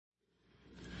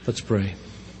Let's pray.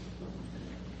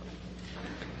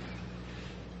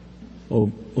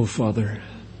 Oh, Father,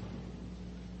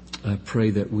 I pray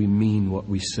that we mean what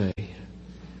we say.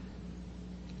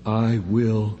 I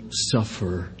will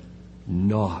suffer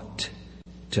not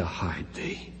to hide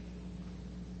thee.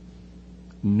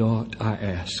 Naught I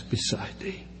ask beside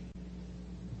thee.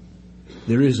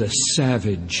 There is a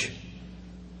savage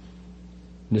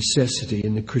necessity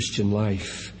in the Christian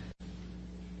life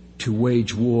to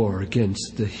wage war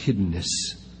against the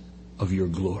hiddenness of your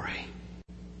glory.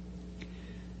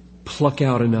 Pluck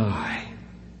out an eye,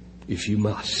 if you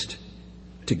must,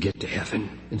 to get to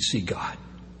heaven and see God.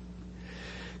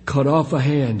 Cut off a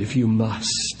hand, if you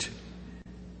must,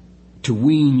 to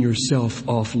wean yourself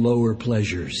off lower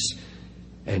pleasures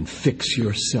and fix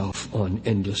yourself on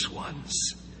endless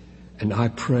ones. And I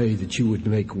pray that you would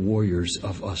make warriors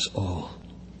of us all.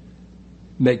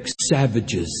 Make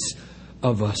savages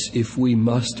of us if we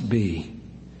must be,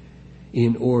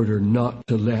 in order not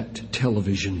to let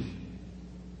television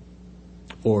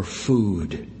or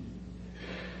food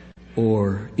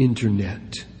or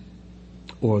internet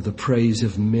or the praise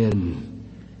of men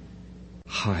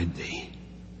hide thee.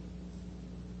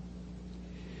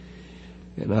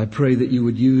 And I pray that you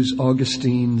would use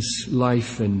Augustine's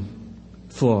life and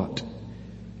thought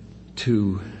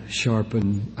to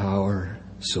sharpen our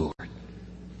sword.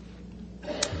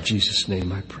 In Jesus'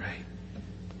 name I pray.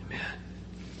 Amen.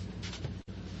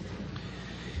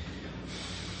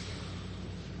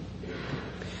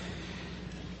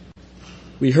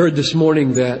 We heard this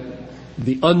morning that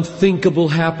the unthinkable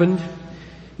happened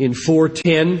in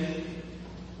 410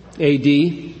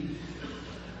 AD.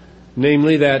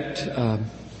 Namely that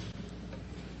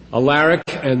Alaric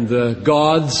and the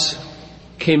Goths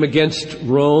came against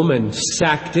Rome and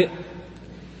sacked it.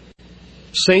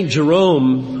 Saint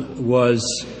Jerome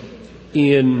was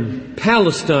in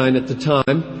Palestine at the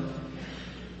time,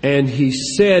 and he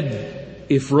said,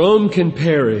 if Rome can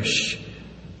perish,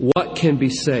 what can be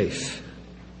safe?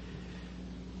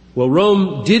 Well,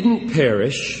 Rome didn't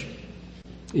perish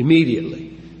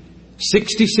immediately.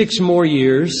 66 more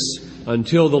years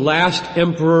until the last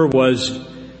emperor was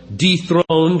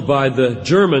dethroned by the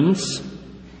Germans.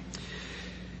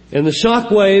 And the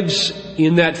shockwaves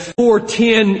in that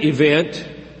 410 event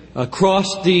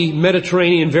crossed the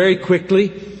Mediterranean very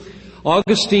quickly.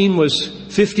 Augustine was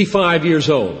 55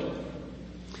 years old.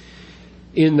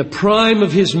 In the prime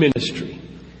of his ministry,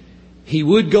 he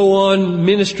would go on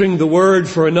ministering the word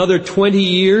for another 20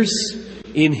 years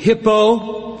in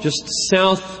Hippo, just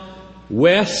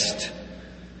southwest,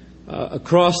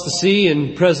 across the sea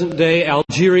in present-day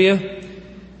Algeria,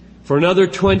 for another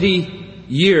 20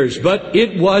 years. But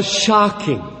it was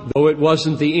shocking, though it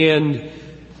wasn't the end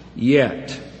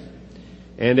yet.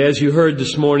 And as you heard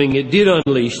this morning, it did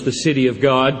unleash the city of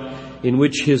God, in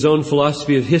which his own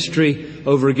philosophy of history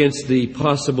over against the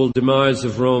possible demise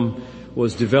of Rome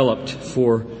was developed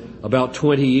for about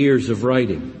 20 years of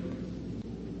writing.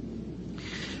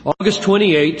 August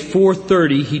 28,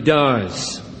 430, he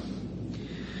dies.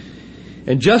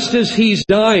 And just as he's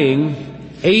dying,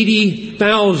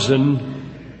 80,000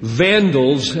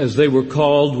 Vandals, as they were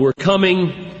called, were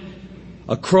coming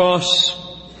across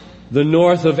the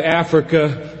north of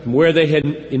Africa, where they had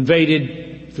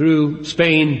invaded through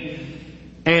Spain,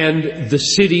 and the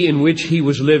city in which he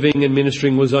was living and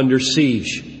ministering was under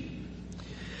siege.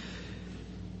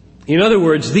 In other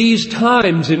words, these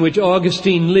times in which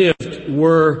Augustine lived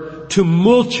were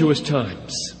tumultuous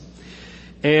times,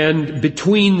 and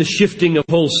between the shifting of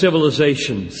whole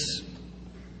civilizations.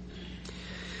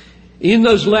 In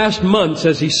those last months,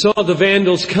 as he saw the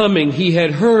Vandals coming, he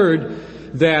had heard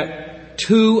that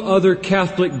 2 other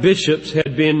Catholic bishops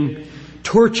had been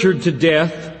tortured to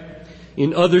death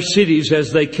in other cities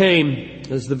as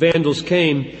the Vandals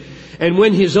came. And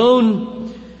when his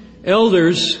own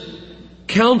elders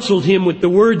counseled him with the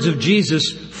words of Jesus,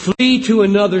 "Flee to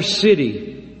another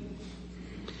city,"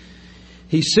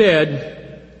 he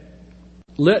said,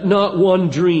 "Let not one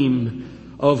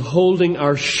dream of holding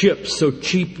our ship so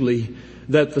cheaply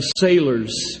that the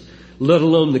sailors, let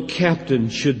alone the captain,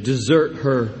 should desert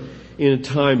her in a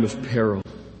time of peril."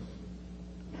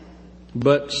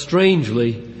 But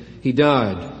strangely, he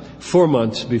died 4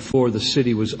 months before the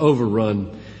city was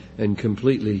overrun and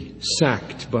completely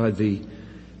sacked by the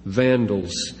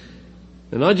Vandals.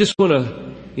 And I just want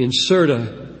to insert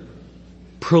a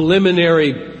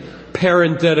preliminary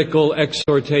parenthetical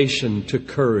exhortation to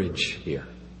courage here.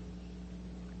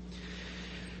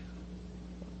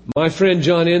 My friend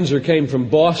John Enzer came from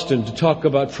Boston to talk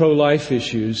about pro-life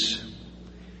issues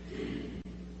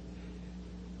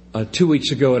 2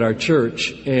 weeks ago at our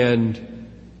church, and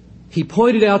he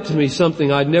pointed out to me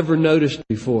something I'd never noticed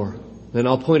before, and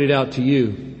I'll point it out to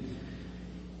you.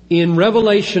 In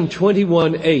Revelation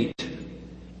 21:8,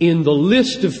 in the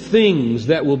list of things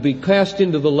that will be cast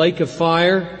into the lake of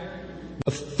fire,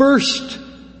 the first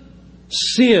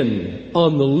sin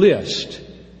on the list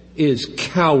is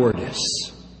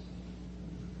cowardice.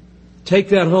 Take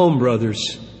that home,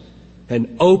 brothers,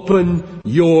 and open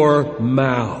your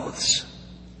mouths.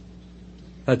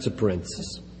 That's a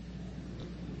parenthesis.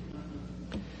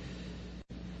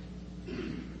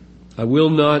 I will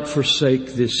not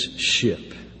forsake this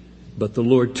ship, but the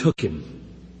Lord took him.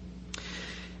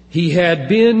 He had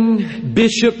been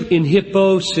bishop in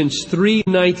Hippo since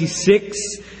 396.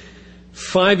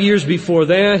 5 years before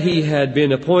that, he had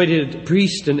been appointed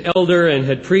priest and elder and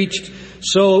had preached.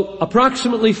 So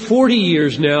approximately 40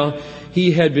 years now,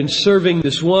 he had been serving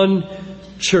this one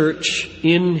church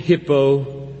in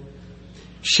Hippo,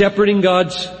 shepherding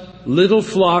God's little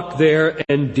flock there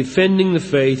and defending the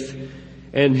faith,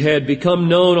 and had become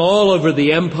known all over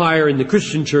the empire, in the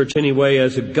Christian church anyway,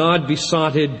 as a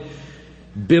God-besotted,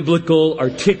 biblical,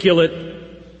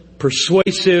 articulate,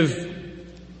 persuasive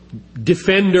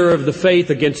defender of the faith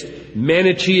against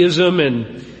Manichaeism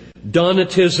and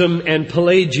Donatism and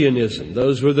Pelagianism.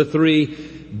 Those were the three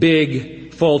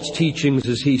big false teachings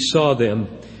as he saw them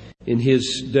in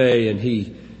his day, and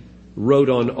he wrote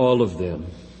on all of them.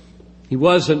 He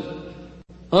was an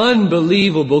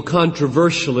unbelievable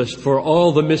controversialist for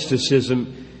all the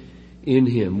mysticism in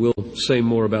him. We'll say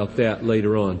more about that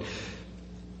later on.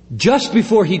 Just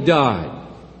before he died,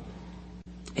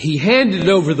 he handed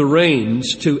over the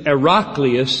reins to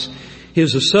Heraclius,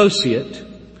 his associate,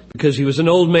 because he was an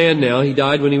old man now. He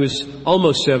died when he was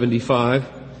almost 75.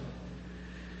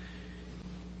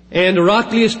 And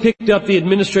Heraclius picked up the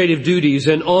administrative duties,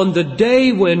 and on the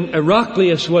day when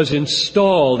Heraclius was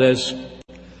installed as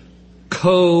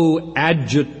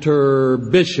coadjutor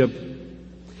bishop,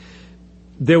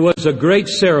 there was a great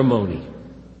ceremony.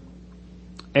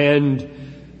 And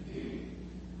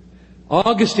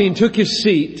Augustine took his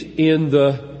seat in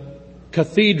the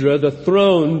cathedra, the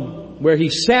throne where he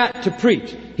sat to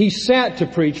preach. He sat to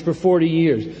preach for 40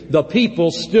 years. The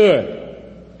people stood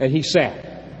and he sat.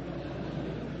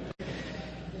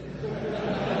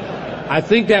 I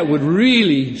think that would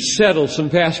really settle some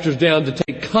pastors down to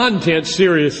take content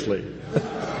seriously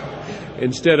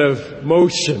instead of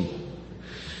motion.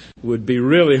 Would be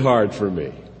really hard for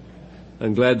me.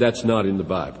 I'm glad that's not in the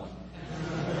Bible.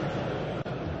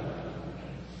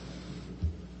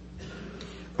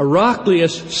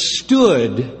 Heraclius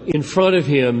stood in front of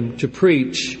him to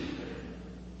preach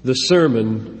the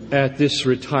sermon at this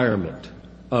retirement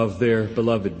of their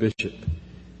beloved bishop.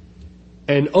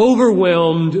 And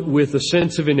overwhelmed with a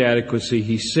sense of inadequacy,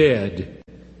 he said,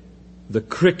 "The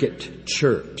cricket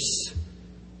chirps,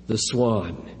 the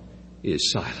swan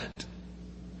is silent."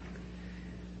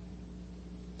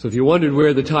 So if you wondered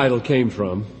where the title came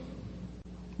from,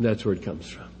 that's where it comes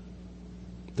from.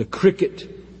 The cricket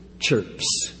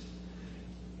chirps,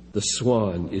 the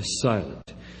swan is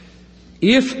silent.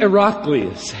 If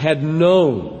Heraclius had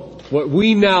known what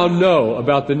we now know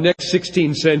about the next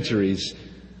 16 centuries,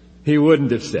 he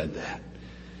wouldn't have said that.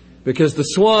 Because the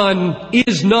swan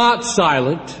is not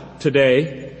silent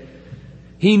today.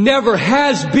 He never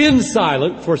has been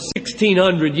silent for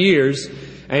 1600 years,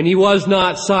 and he was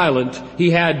not silent.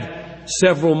 He had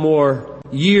several more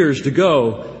years to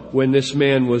go when this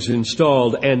man was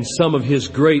installed, and some of his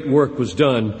great work was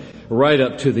done right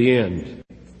up to the end.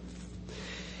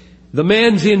 The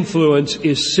man's influence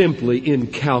is simply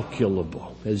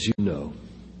incalculable, as you know.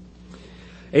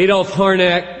 Adolf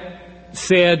Harnack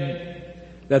said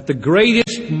that the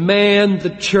greatest man the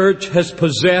church has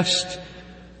possessed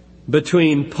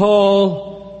between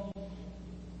Paul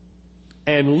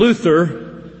and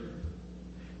Luther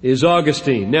is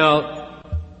Augustine. Now,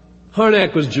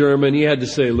 Harnack was German. He had to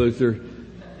say Luther.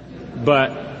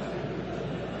 But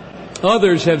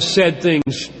others have said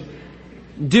things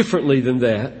differently than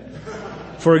that.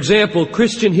 For example,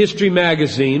 Christian History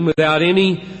magazine, without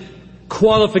any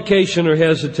qualification or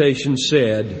hesitation,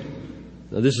 said,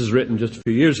 now this is written just a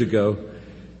few years ago,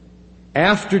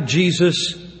 after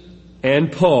Jesus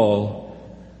and Paul,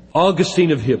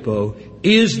 Augustine of Hippo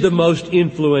is the most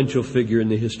influential figure in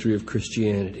the history of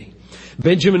Christianity.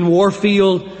 Benjamin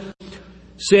Warfield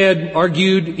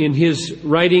argued in his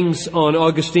writings on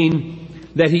Augustine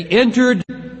that he entered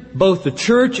both the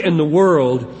church and the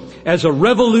world as a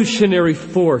revolutionary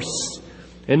force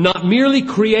and not merely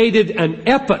created an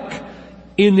epoch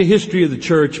in the history of the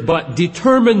church, but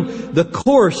determined the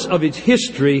course of its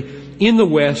history in the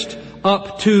West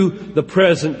up to the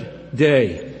present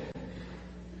day.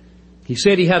 He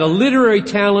said he had a literary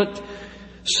talent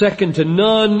second to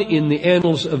none in the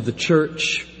annals of the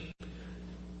church.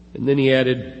 And then he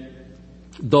added,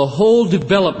 the whole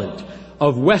development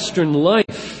of Western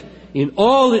life in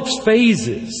all its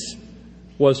phases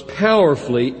was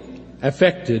powerfully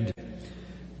affected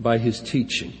by his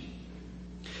teaching.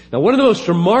 Now, one of the most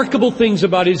remarkable things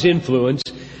about his influence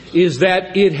is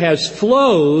that it has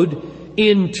flowed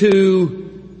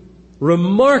into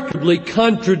remarkably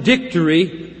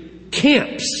contradictory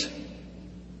camps.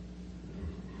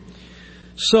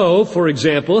 So, for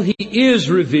example, he is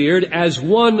revered as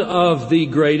one of the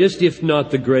greatest, if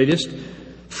not the greatest,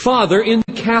 father in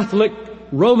the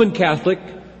Roman Catholic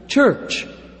Church.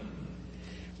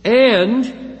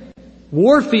 And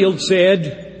Warfield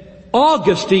said,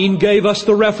 Augustine gave us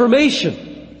the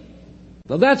Reformation.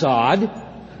 Now that's odd.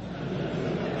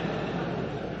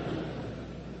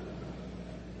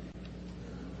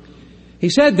 He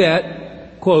said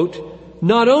that, quote,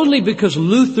 not only because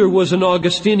Luther was an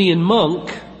Augustinian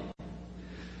monk,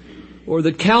 or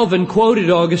that Calvin quoted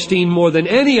Augustine more than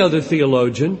any other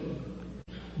theologian,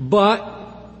 but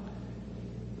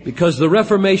because the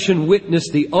Reformation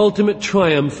witnessed the ultimate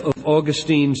triumph of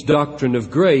Augustine's doctrine of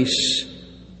grace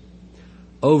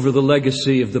over the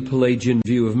legacy of the Pelagian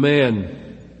view of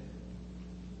man.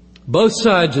 Both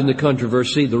sides in the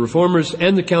controversy, the Reformers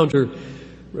and the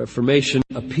Counter-Reformation,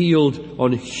 appealed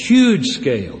on a huge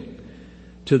scale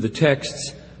to the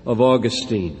texts of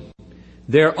Augustine.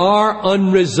 There are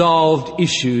unresolved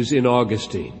issues in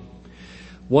Augustine.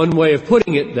 One way of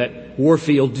putting it that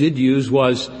Warfield did use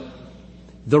was,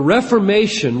 the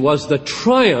Reformation was the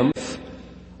triumph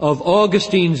of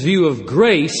Augustine's view of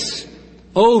grace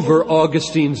over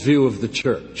Augustine's view of the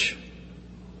church.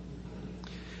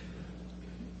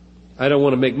 I don't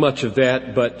want to make much of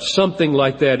that, but something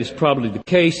like that is probably the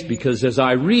case, because as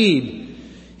I read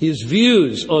his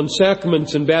views on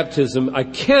sacraments and baptism, I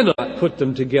cannot put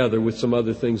them together with some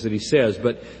other things that he says,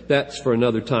 but that's for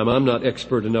another time. I'm not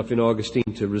expert enough in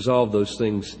Augustine to resolve those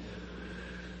things.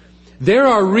 There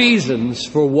are reasons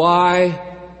for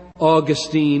why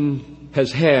Augustine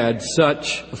has had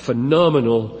such a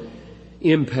phenomenal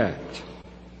impact.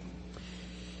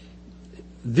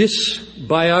 This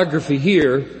biography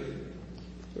here,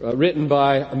 written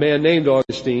by a man named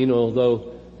Augustine, although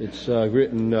it's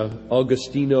written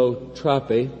Augustino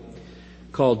Trape,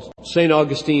 called St.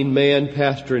 Augustine, Man,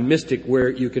 Pastor, and Mystic, where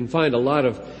you can find a lot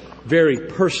of very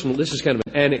personal, this is kind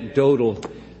of an anecdotal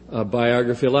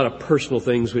biography, a lot of personal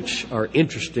things which are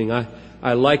interesting.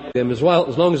 I like them as well,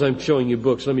 as long as I'm showing you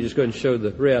books. Let me just go ahead and show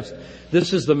the rest.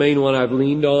 This is the main one I've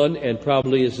leaned on and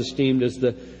probably is esteemed as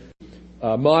the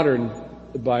modern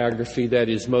biography that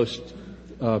is most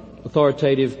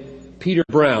authoritative. Peter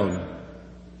Brown,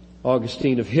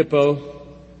 Augustine of Hippo.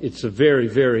 It's a very,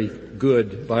 very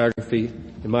good biography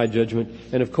in my judgment.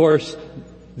 And of course,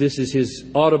 this is his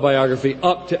autobiography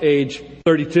up to age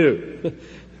 32,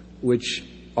 which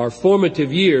are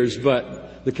formative years,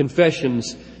 but the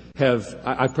Confessions have,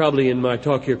 I probably in my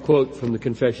talk here quote from the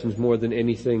Confessions more than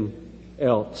anything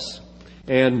else.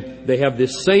 And they have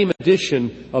this same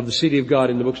edition of the City of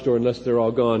God in the bookstore, unless they're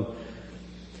all gone.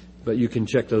 But you can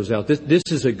check those out. This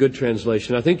is a good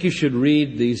translation. I think you should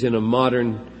read these in a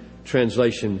modern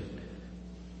translation.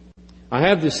 I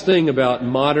have this thing about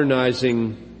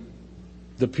modernizing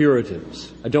the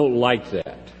Puritans. I don't like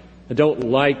that. I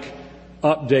don't like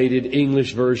updated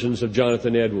English versions of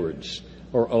Jonathan Edwards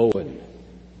or Owen.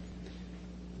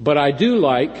 But I do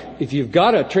like, if you've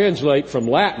got to translate from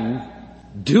Latin,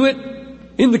 do it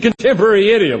in the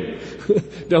contemporary idiom.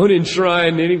 Don't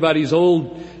enshrine anybody's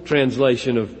old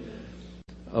translation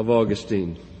of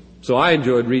Augustine. So I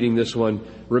enjoyed reading this one,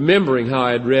 remembering how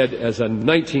I had read as a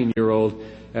 19-year-old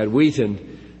at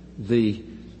Wheaton the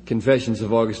Confessions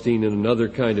of Augustine in another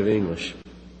kind of English.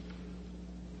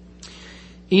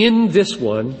 In this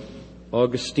one,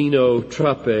 Augustino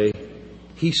Trape,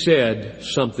 he said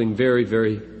something very,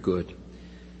 very good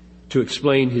to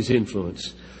explain his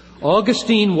influence.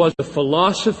 Augustine was a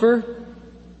philosopher,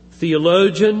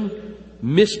 theologian,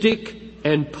 mystic,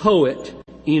 and poet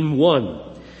in one.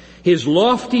 His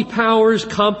lofty powers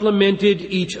complemented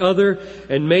each other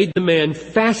and made the man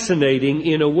fascinating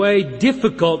in a way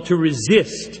difficult to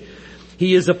resist.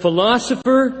 He is a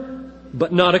philosopher,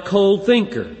 but not a cold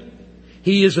thinker.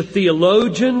 He is a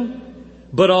theologian,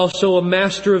 but also a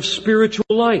master of spiritual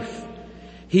life.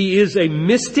 He is a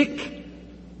mystic,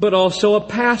 but also a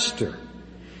pastor.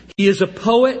 He is a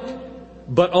poet,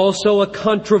 but also a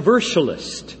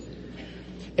controversialist.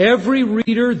 Every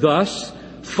reader thus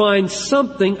finds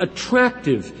something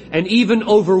attractive and even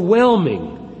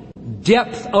overwhelming,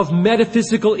 depth of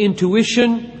metaphysical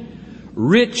intuition,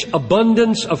 rich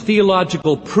abundance of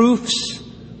theological proofs,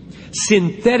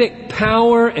 synthetic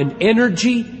power and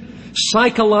energy,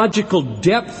 psychological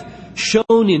depth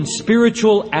shown in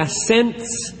spiritual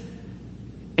ascents,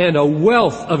 and a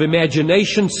wealth of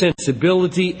imagination,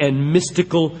 sensibility, and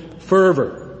mystical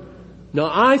fervor. Now,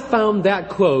 I found that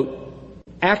quote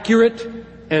accurate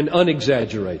and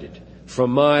unexaggerated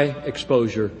from my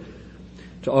exposure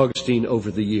to Augustine over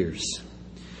the years.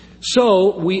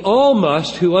 So, we all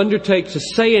must, who undertake to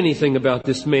say anything about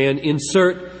this man,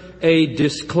 insert a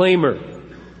disclaimer.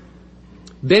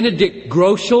 Benedict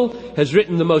Groeschel has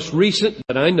written the most recent,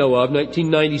 that I know of,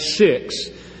 1996,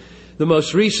 the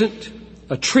most recent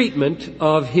treatment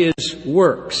of his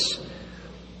works.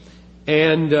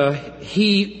 And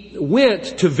he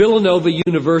went to Villanova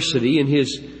University in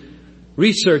his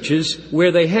researches,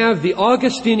 where they have the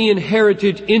Augustinian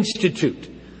Heritage Institute,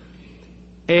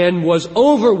 and was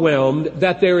overwhelmed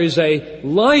that there is a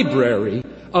library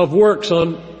of works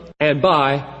on and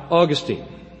by Augustine.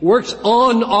 Works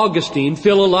on Augustine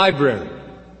fill a library.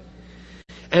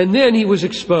 And then he was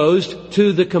exposed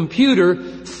to the computer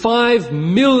 5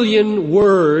 million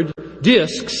word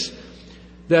discs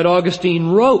that Augustine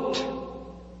wrote.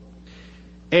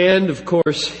 And of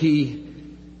course he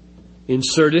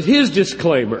inserted his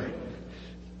disclaimer.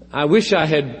 I wish I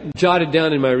had jotted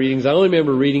down in my readings, I only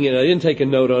remember reading it, I didn't take a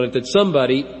note on it, that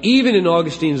somebody, even in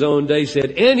Augustine's own day,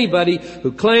 said anybody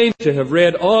who claims to have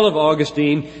read all of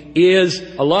Augustine is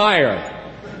a liar.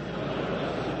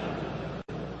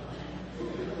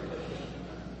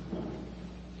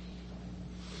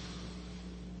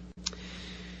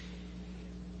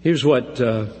 Here's what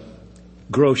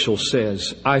Groeschel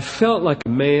says. I felt like a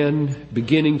man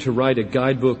beginning to write a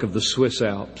guidebook of the Swiss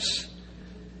Alps.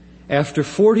 After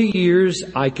 40 years,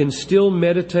 I can still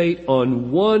meditate on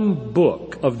one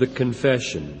book of the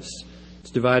Confessions.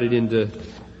 It's divided into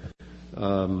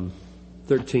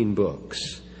 13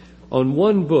 books. On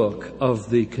one book of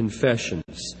the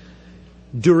Confessions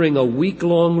during a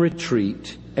week-long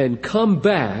retreat, and come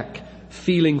back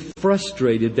feeling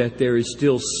frustrated that there is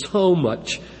still so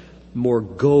much more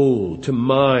gold to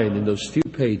mine in those few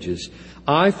pages.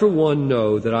 I, for one,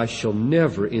 know that I shall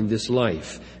never in this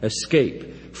life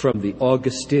escape from the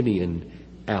Augustinian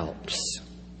Alps.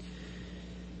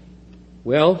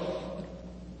 Well,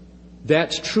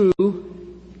 that's true.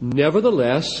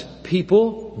 Nevertheless,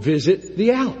 people visit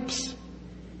the Alps.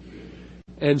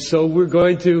 And so we're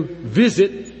going to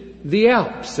visit the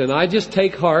Alps. And I just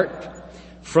take heart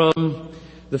from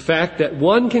the fact that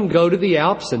one can go to the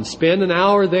Alps and spend an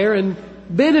hour there and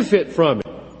benefit from it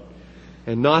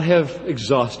and not have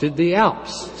exhausted the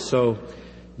Alps. So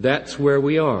that's where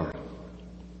we are.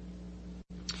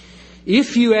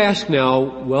 If you ask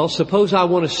now, well, suppose I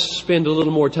want to spend a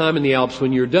little more time in the Alps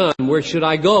when you're done, where should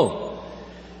I go?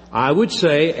 I would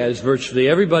say, as virtually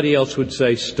everybody else would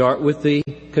say, start with the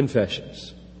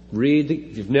Confessions.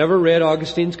 If you've never read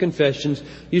Augustine's Confessions,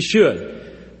 you should.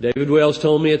 David Wells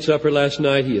told me at supper last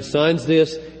night he assigns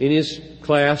this in his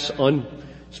class on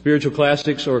spiritual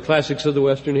classics or classics of the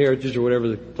Western Heritage or whatever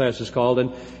the class is called.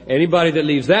 And anybody that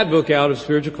leaves that book out of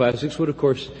spiritual classics would, of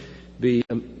course, be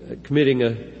committing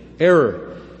an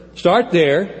error. Start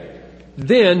there.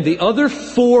 Then the other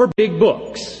 4 big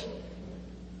books,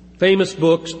 famous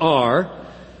books, are,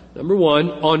 number 1,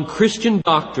 On Christian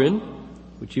Doctrine,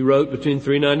 which he wrote between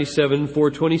 397 and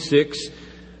 426.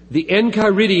 The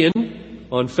Enchiridion,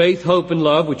 on Faith, Hope, and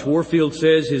Love, which Warfield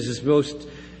says is his most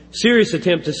serious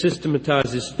attempt to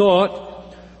systematize his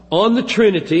thought. On the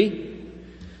Trinity,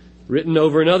 written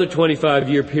over another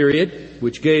 25-year period,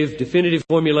 which gave definitive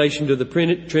formulation to the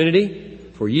Trinity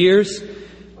for years.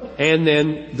 And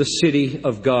then The City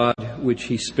of God, which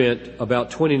he spent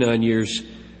about 29 years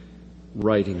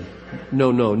writing.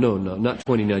 No, not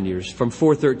 29 years. From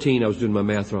 413, I was doing my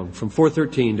math wrong. From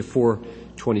 413 to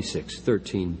 426,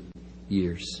 13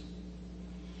 years.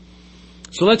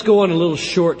 So let's go on a little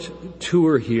short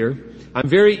tour here. I'm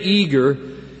very eager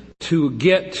to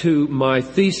get to my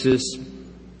thesis,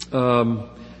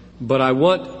 but I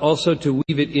want also to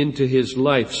weave it into his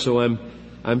life. So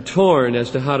I'm torn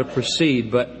as to how to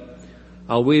proceed, but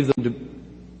I'll weave them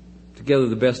together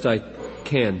the best I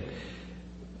can.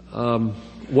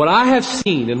 What I have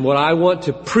seen and what I want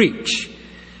to preach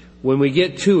when we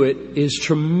get to it is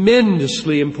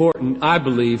tremendously important, I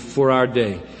believe, for our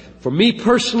day. For me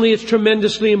personally, it's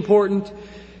tremendously important,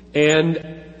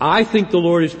 and I think the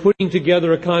Lord is putting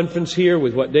together a conference here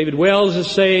with what David Wells is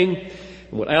saying,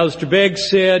 and what Alistair Begg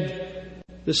said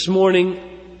this morning,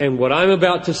 and what I'm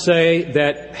about to say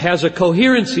that has a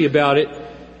coherency about it,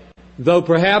 though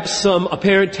perhaps some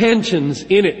apparent tensions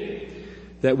in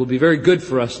it that will be very good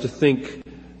for us to think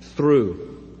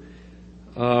through.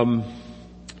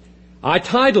 I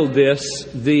titled this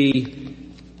The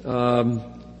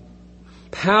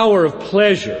Power of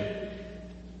Pleasure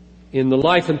in the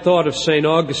Life and Thought of St.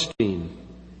 Augustine.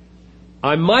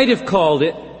 I might have called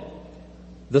it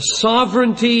The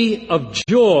Sovereignty of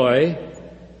Joy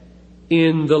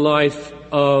in the Life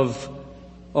of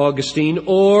Augustine,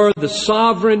 or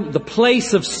the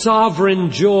place of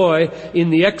sovereign joy in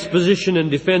the exposition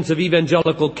and defense of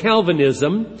evangelical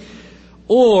Calvinism,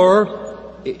 or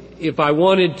if I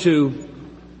wanted to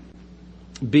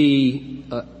be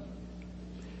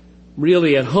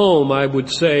really at home, I would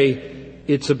say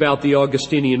it's about the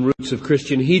Augustinian roots of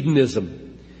Christian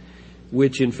hedonism,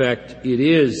 which in fact it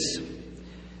is.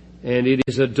 And it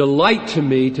is a delight to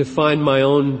me to find my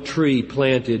own tree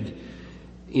planted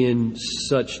in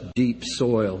such deep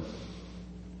soil.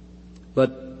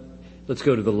 But let's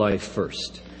go to the life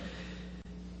first.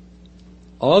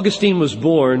 Augustine was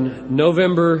born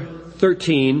November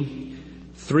 13,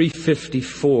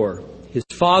 354. His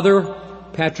father,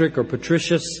 Patrick or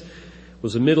Patricius,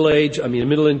 was a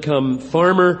middle-income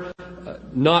farmer,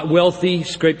 not wealthy,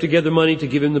 scraped together money to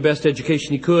give him the best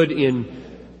education he could in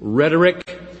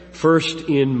rhetoric. First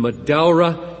in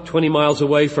Madaura, 20 miles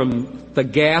away from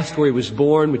Thagast, where he was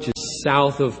born, which is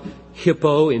south of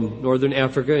Hippo in northern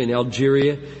Africa, in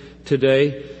Algeria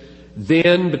today.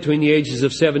 Then, between the ages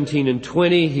of 17 and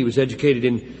 20, he was educated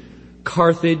in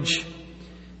Carthage.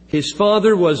 His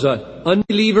father was an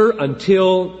unbeliever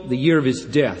until the year of his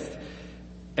death,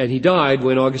 and he died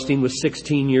when Augustine was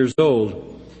 16 years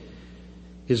old.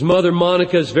 His mother,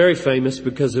 Monica, is very famous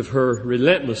because of her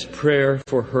relentless prayer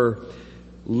for her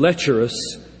lecherous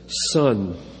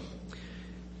son.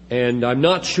 And I'm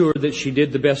not sure that she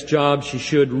did the best job she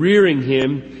should rearing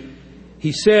him.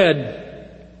 He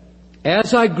said,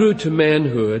 "As I grew to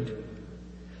manhood,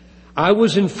 I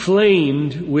was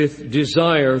inflamed with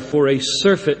desire for a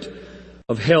surfeit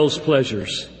of hell's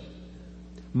pleasures.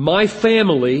 My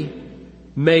family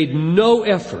made no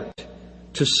effort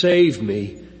to save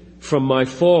me from my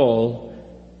fall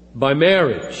by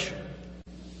marriage.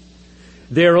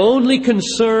 Their only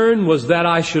concern was that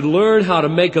I should learn how to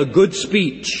make a good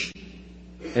speech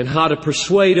and how to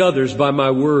persuade others by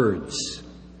my words."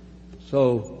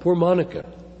 So, poor Monica.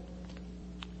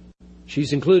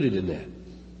 She's included in that,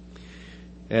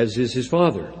 as is his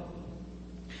father.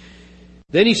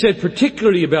 Then he said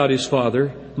particularly about his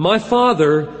father, "My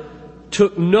father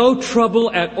took no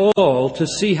trouble at all to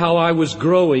see how I was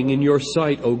growing in your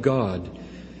sight, O God,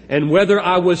 and whether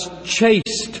I was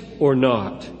chaste or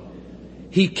not.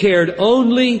 He cared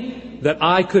only that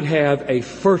I could have a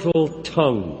fertile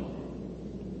tongue."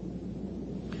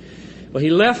 Well, he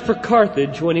left for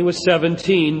Carthage when he was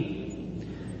 17,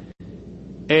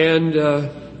 and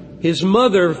his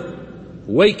mother,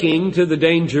 waking to the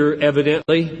danger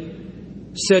evidently,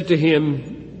 said to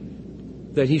him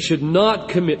that he should not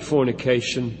commit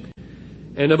fornication,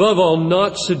 and above all,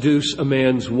 not seduce a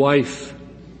man's wife.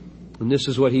 And this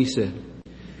is what he said: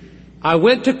 "I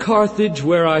went to Carthage,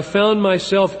 where I found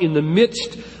myself in the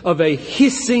midst of a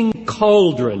hissing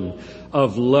cauldron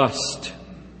of lust.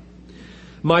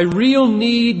 My real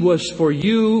need was for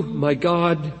you, my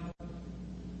God."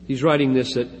 He's writing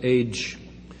this at age,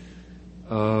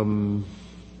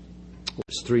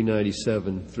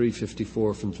 397,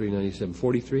 354 from 397,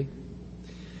 43.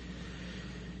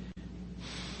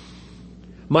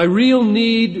 "My real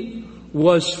need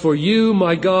was for you,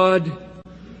 my God,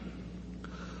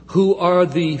 who are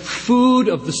the food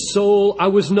of the soul. I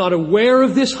was not aware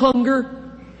of this hunger.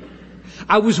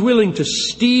 I was willing to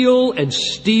steal, and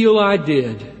steal I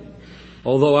did,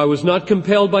 although I was not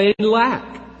compelled by any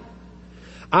lack.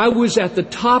 I was at the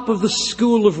top of the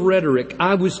school of rhetoric.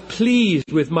 I was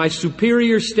pleased with my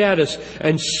superior status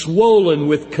and swollen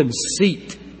with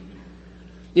conceit.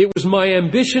 It was my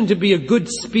ambition to be a good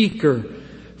speaker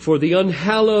for the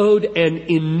unhallowed and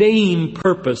inane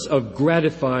purpose of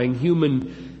gratifying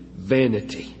human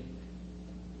vanity."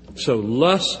 So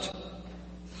lust,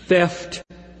 theft,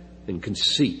 and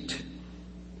conceit.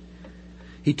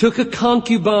 He took a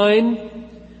concubine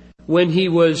when he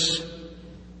was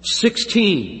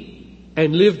 16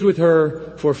 and lived with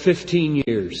her for 15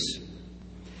 years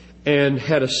and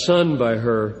had a son by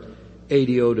her,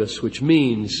 Adiotus, which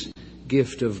means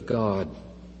gift of God.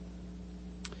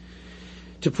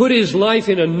 To put his life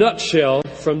in a nutshell,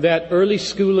 from that early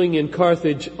schooling in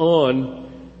Carthage on,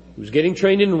 he was getting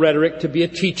trained in rhetoric to be a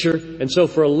teacher. And so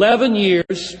for 11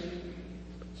 years,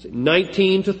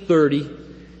 19 to 30,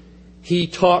 he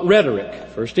taught rhetoric.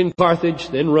 First in Carthage,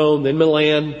 then Rome, then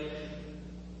Milan,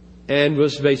 and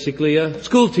was basically a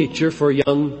school teacher for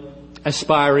young,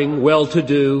 aspiring,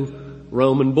 well-to-do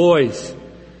Roman boys.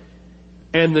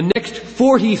 And the next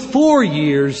 44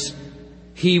 years,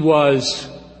 he was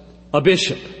a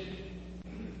bishop.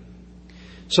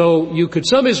 So you could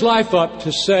sum his life up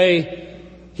to say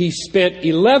he spent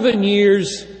 11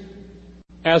 years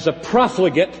as a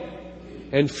profligate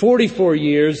and 44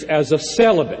 years as a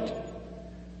celibate.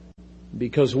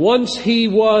 Because once he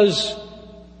was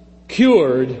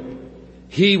cured,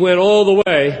 he went all the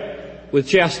way with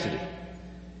chastity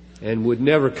and would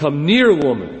never come near a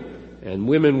woman. And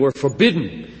women were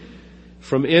forbidden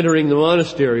from entering the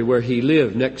monastery where he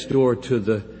lived next door to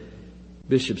the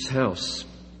bishop's house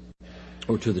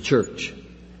or to the church.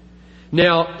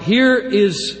 Now, here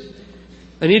is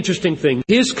an interesting thing.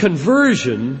 His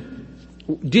conversion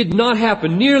did not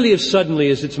happen nearly as suddenly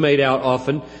as it's made out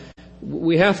often.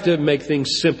 We have to make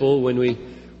things simple when we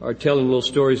are telling little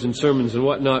stories and sermons and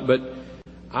whatnot, but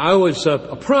I was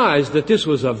apprised that this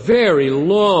was a very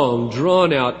long,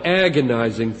 drawn-out,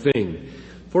 agonizing thing.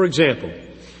 For example,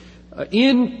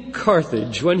 in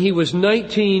Carthage, when he was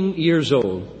 19 years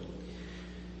old,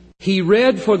 he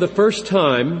read for the first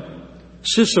time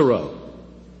Cicero,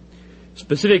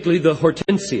 specifically the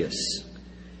Hortensius.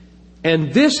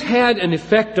 And this had an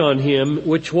effect on him,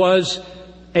 which was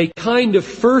a kind of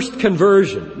first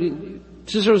conversion.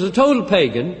 Cicero was a total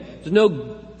pagan. There's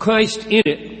no Christ in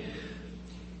it.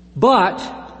 But,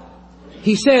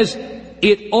 he says,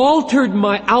 it altered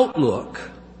my outlook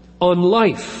on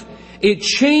life. It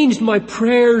changed my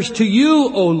prayers to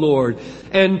you, O Lord,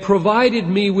 and provided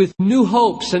me with new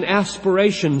hopes and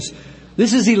aspirations.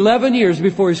 This is 11 years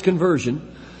before his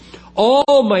conversion.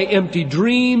 All my empty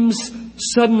dreams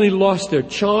suddenly lost their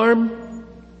charm.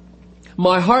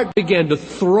 My heart began to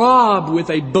throb with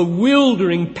a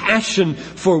bewildering passion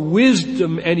for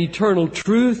wisdom and eternal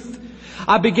truth.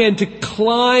 I began to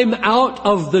climb out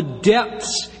of the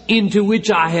depths into which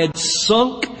I had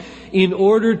sunk in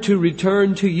order to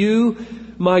return to you.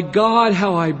 My God,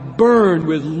 how I burned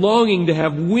with longing to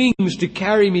have wings to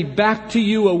carry me back to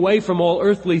you away from all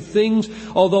earthly things,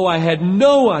 although I had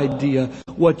no idea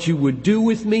what you would do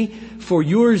with me, for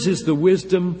yours is the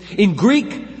wisdom. In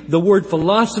Greek, the word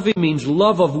philosophy means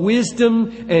love of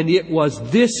wisdom, and it was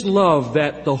this love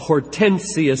that the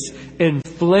Hortensius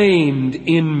inflamed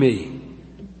in me.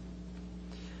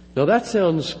 Now that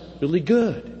sounds really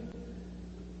good.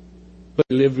 But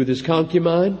he lived with his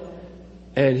concubine,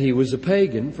 and he was a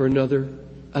pagan for another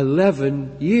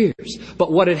 11 years.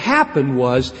 But what had happened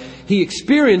was he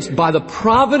experienced, by the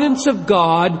providence of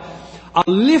God, a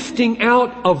lifting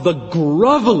out of the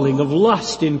groveling of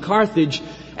lust in Carthage,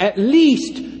 at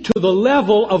least to the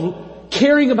level of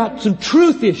caring about some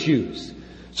truth issues.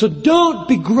 So don't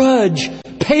begrudge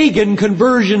pagan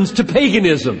conversions to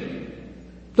paganism.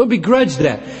 Don't begrudge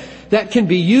that. That can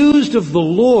be used of the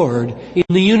Lord in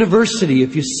the university.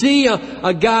 If you see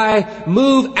a guy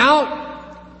move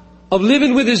out of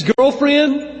living with his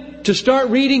girlfriend to start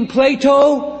reading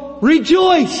Plato,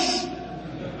 rejoice.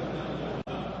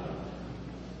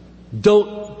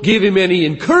 Don't give him any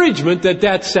encouragement that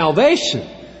that's salvation.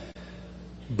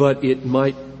 But it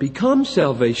might become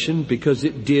salvation because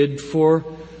it did for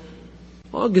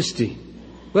Augustine.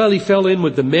 Well, he fell in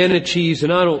with the Manichees,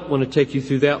 and I don't want to take you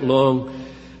through that long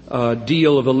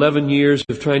deal of 11 years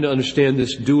of trying to understand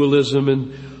this dualism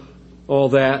and all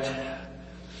that.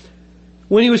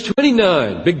 When he was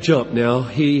 29, big jump now,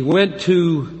 he went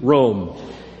to Rome.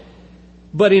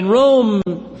 But in Rome,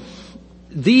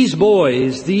 these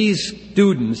boys, these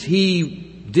students,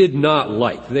 he did not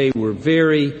like. They were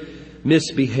very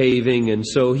misbehaving, and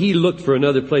so he looked for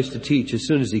another place to teach as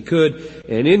soon as he could.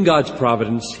 And in God's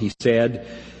providence, he said,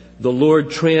 the Lord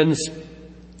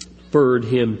transferred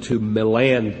him to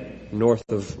Milan, north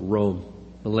of Rome.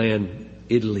 Milan,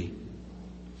 Italy.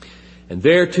 And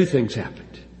there 2 things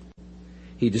happened.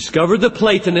 He discovered the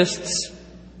Platonists,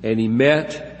 and he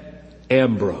met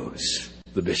Ambrose,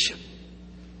 the bishop.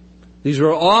 These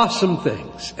were awesome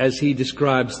things as he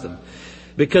describes them,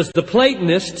 because the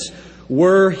Platonists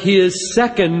were his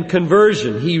second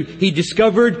conversion. He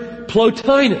discovered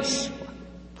Plotinus.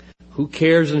 Who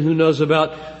cares and who knows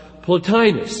about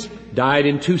Plotinus? Died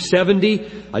in 270,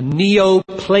 a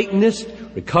Neo-Platonist,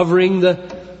 recovering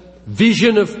the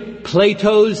vision of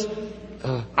Plato's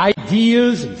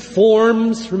ideas and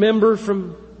forms, remember,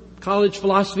 from college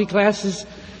philosophy classes.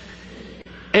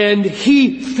 And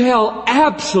he fell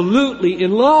absolutely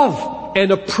in love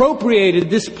and appropriated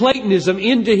this Platonism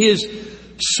into his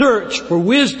search for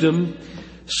wisdom,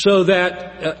 so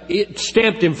that it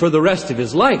stamped him for the rest of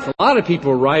his life. A lot of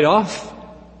people write off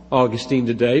Augustine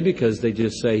today because they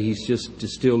just say he's just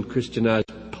distilled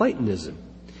Christianized Platonism,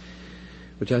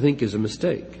 which I think is a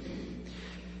mistake.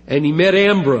 And he met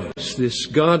Ambrose, this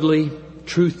godly,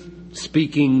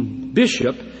 truth-speaking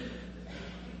bishop.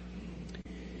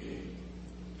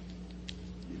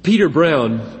 Peter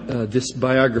Brown, this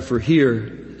biographer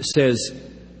here, says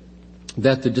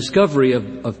that the discovery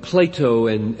of Plato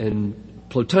and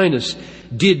Plotinus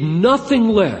did nothing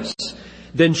less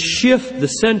than shift the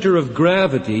center of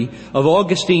gravity of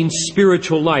Augustine's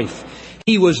spiritual life.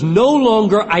 He was no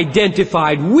longer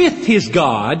identified with his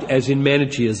God, as in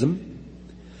Manichaeism.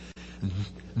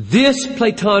 This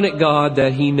Platonic God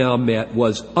that he now met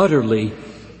was utterly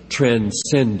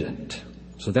transcendent.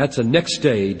 So that's a next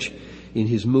stage in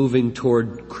his moving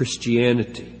toward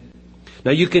Christianity.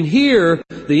 Now you can hear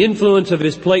the influence of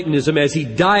his Platonism as he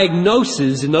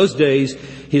diagnoses in those days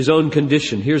his own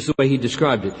condition. Here's the way he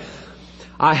described it.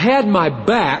 I had my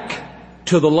back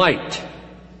to the light,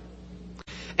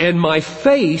 and my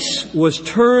face was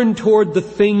turned toward the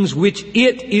things which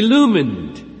it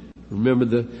illumined. Remember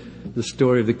the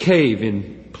story of the cave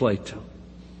in Plato.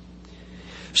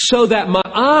 So that my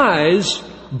eyes,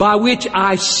 by which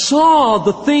I saw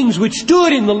the things which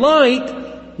stood in the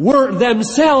light, were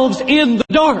themselves in the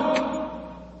dark.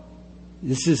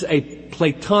 This is a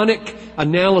Platonic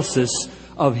analysis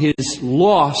of his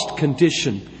lost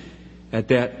condition at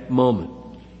that moment.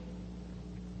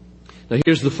 Now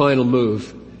here's the final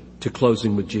move to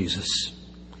closing with Jesus.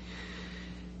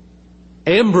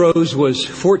 Ambrose was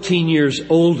 14 years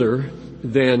older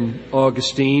than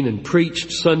Augustine and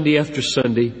preached Sunday after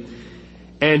Sunday,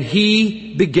 and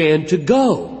he began to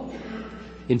go.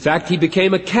 In fact, he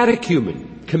became a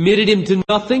catechumen, committed him to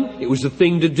nothing. It was the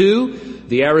thing to do.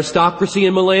 The aristocracy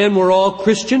in Milan were all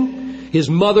Christian. His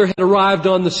mother had arrived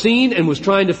on the scene and was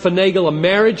trying to finagle a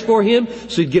marriage for him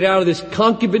so he'd get out of this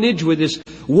concubinage with this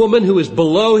woman who was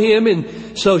below him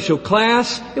in social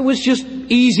class. It was just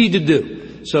easy to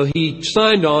do. So he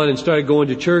signed on and started going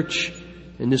to church,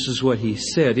 and this is what he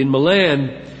said. In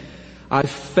Milan, I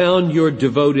found your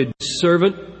devoted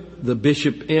servant, the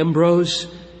Bishop Ambrose.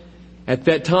 At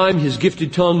that time, his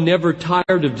gifted tongue never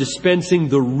tired of dispensing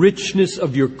the richness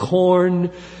of your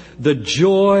corn, the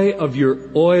joy of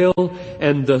your oil,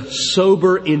 and the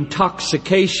sober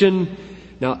intoxication.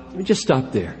 Now, let me just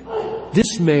stop there.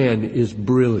 This man is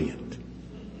brilliant.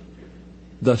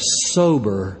 The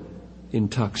sober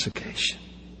intoxication.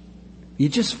 You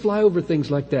just fly over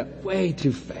things like that way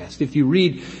too fast. If you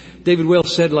read, David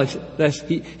Wells said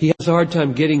he has a hard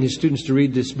time getting his students to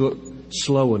read this book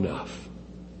slow enough.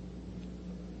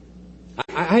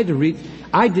 I had to read.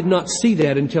 I did not see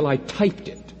that until I typed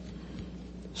it.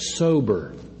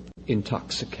 Sober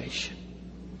intoxication.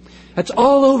 That's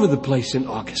all over the place in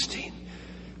Augustine.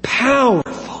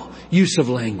 Powerful use of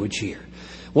language here.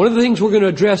 One of the things we're going to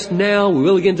address now, we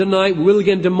will again tonight, we will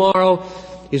again tomorrow,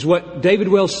 is what David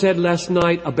Wells said last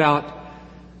night about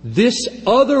this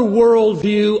other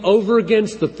worldview over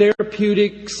against the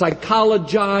therapeutic,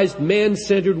 psychologized,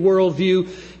 man-centered worldview.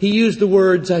 He used the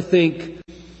words, I think,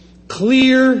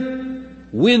 clear,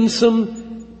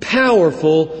 winsome,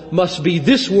 powerful must be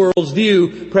this world's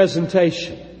view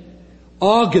presentation.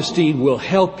 Augustine will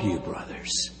help you,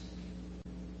 brothers,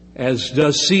 as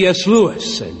does C.S.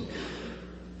 Lewis, and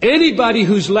anybody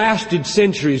who's lasted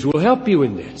centuries will help you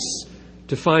in this,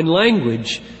 to find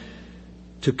language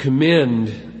to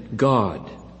commend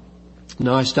God.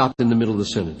 Now I stopped in the middle of the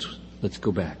sentence. Let's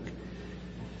go back.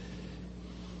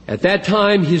 At that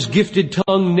time, his gifted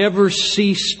tongue never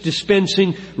ceased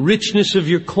dispensing richness of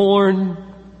your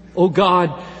corn, O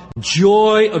God,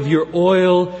 joy of your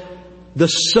oil, the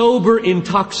sober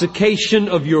intoxication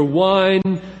of your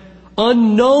wine.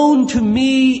 Unknown to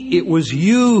me, it was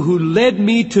you who led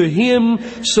me to him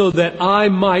so that I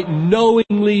might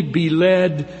knowingly be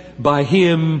led by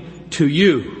him to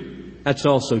you. That's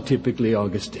also typically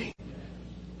Augustine,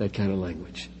 that kind of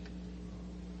language.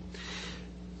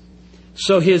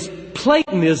 So his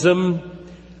Platonism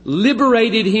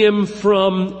liberated him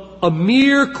from a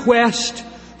mere quest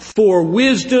for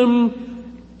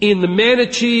wisdom in the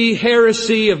Manichaean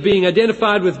heresy of being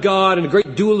identified with God and a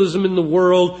great dualism in the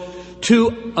world,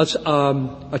 to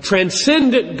a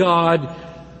transcendent God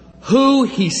who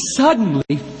he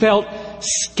suddenly felt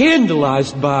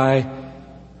scandalized by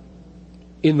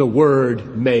in the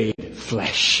Word made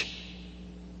flesh.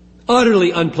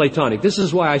 Utterly un-Platonic. This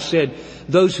is why I said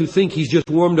those who think he's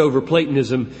just warmed over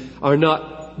Platonism are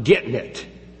not getting it.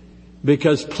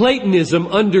 Because Platonism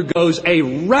undergoes a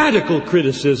radical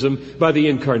criticism by the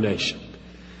Incarnation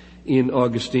in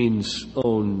Augustine's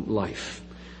own life.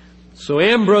 So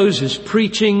Ambrose is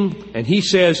preaching, and he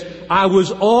says, I was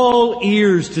all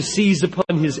ears to seize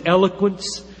upon his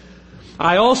eloquence.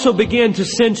 I also began to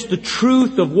sense the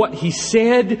truth of what he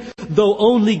said, though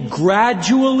only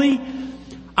gradually,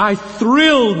 I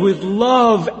thrilled with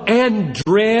love and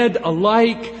dread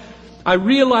alike. I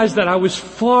realized that I was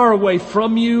far away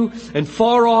from you and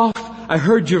far off. I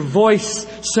heard your voice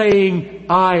saying,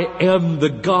 I am the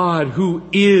God who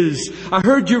is. I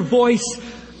heard your voice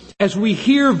as we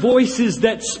hear voices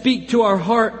that speak to our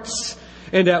hearts.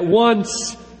 And at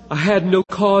once I had no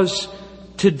cause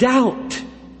to doubt.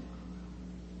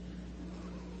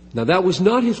 Now that was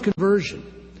not his conversion.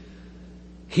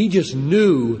 He just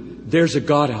knew there's a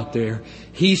God out there.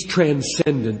 He's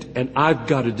transcendent, and I've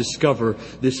got to discover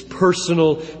this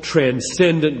personal,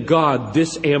 transcendent God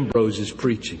this Ambrose is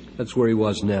preaching. That's where he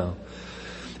was now.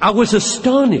 I was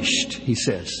astonished, he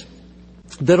says,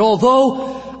 that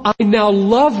although I now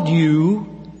loved you,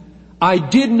 I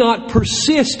did not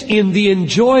persist in the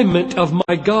enjoyment of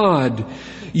my God.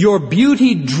 Your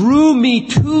beauty drew me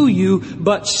to you,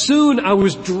 but soon I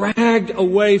was dragged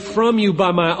away from you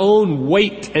by my own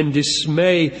weight and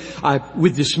dismay.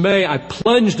 With dismay, I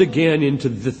plunged again into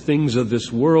the things of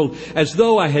this world, as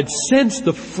though I had sensed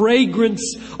the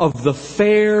fragrance of the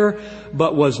fair,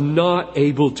 but was not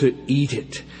able to eat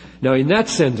it. Now, in that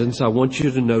sentence, I want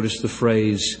you to notice the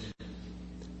phrase,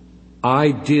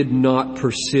 I did not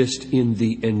persist in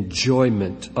the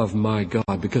enjoyment of my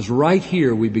God. Because right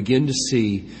here we begin to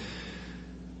see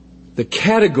the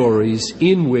categories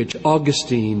in which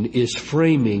Augustine is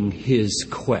framing his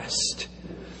quest.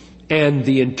 And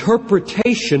the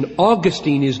interpretation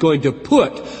Augustine is going to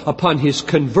put upon his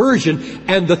conversion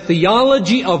and the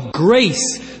theology of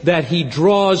grace that he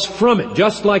draws from it.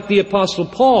 Just like the Apostle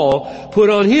Paul put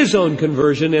on his own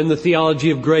conversion and the theology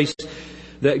of grace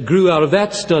that grew out of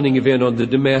that stunning event on the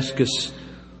Damascus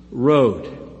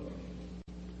Road.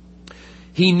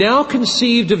 He now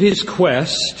conceived of his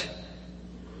quest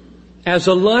as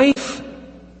a life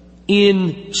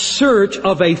in search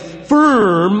of a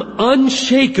firm,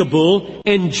 unshakable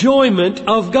enjoyment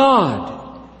of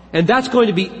God. And that's going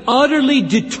to be utterly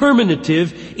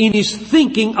determinative in his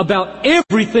thinking about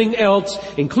everything else,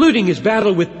 including his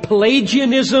battle with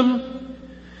Pelagianism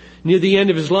near the end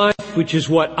of his life, which is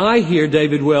what I hear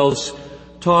David Wells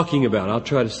talking about. I'll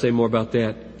try to say more about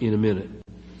that in a minute.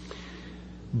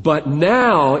 But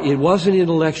now it wasn't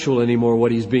intellectual anymore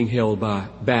what he's being held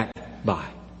back by.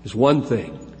 There's one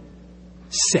thing.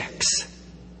 Sex.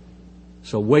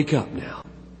 So wake up now.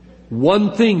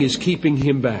 One thing is keeping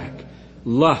him back.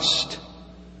 Lust.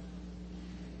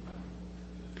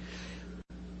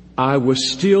 I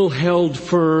was still held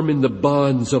firm in the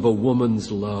bonds of a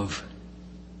woman's love.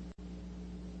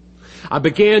 I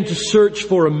began to search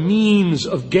for a means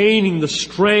of gaining the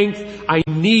strength I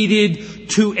needed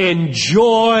to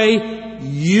enjoy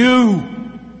you.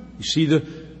 You see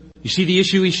the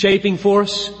issue he's shaping for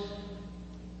us?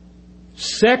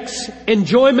 Sex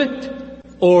enjoyment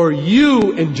or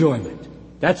you enjoyment?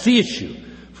 That's the issue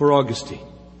for Augustine.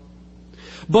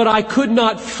 But I could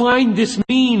not find this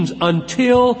means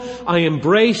until I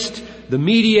embraced the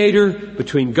mediator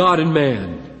between God and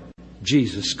man,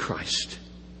 Jesus Christ.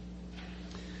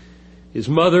 His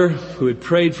mother, who had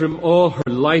prayed for him all her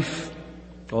life,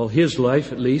 all his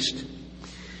life at least,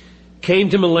 came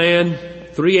to Milan,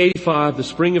 385, the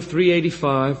spring of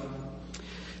 385,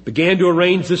 began to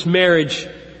arrange this marriage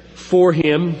for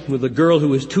him with a girl who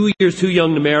was 2 years too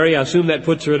young to marry. I assume that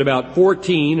puts her at about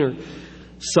 14 or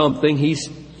something. He's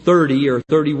 30 or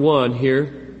 31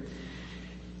 here.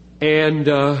 And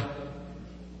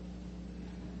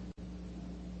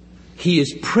he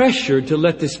is pressured to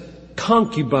let this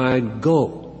concubine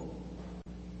go.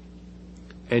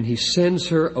 And he sends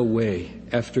her away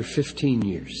after 15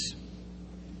 years.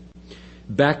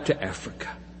 Back to Africa.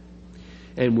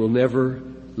 And will never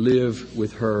live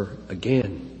with her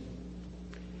again.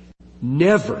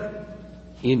 Never,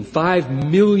 in 5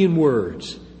 million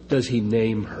words, does he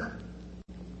name her.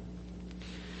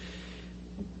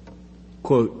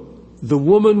 Quote, the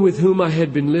woman with whom I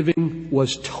had been living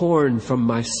was torn from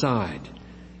my side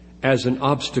as an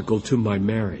obstacle to my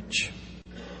marriage,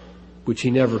 which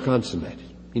he never consummated.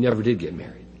 He never did get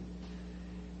married.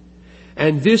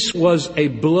 And this was a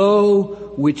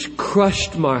blow which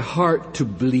crushed my heart to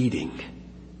bleeding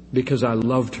because I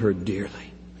loved her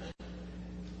dearly.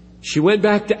 She went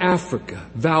back to Africa,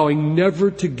 vowing never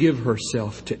to give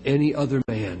herself to any other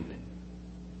man.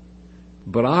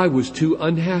 But I was too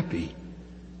unhappy,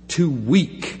 too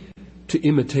weak to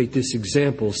imitate this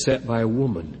example set by a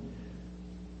woman.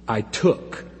 I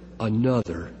took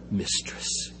another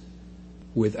mistress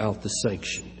without the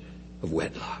sanction of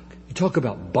wedlock. You talk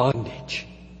about bondage.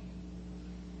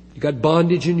 You got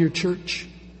bondage in your church,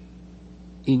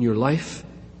 in your life.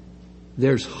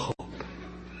 There's hope.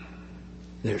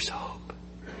 There's hope.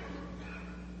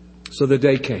 So the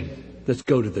day came. Let's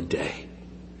go to the day.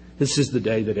 This is the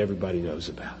day that everybody knows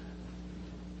about.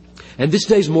 And this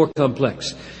day's more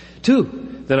complex,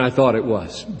 too, than I thought it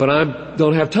was. But I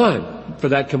don't have time for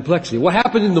that complexity. What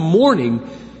happened in the morning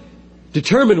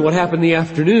determined what happened in the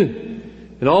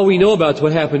afternoon. And all we know about is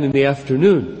what happened in the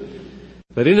afternoon.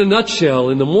 But in a nutshell,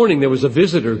 in the morning there was a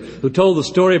visitor who told the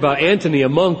story about Antony, a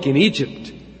monk in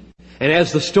Egypt. And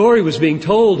as the story was being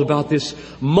told about this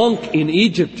monk in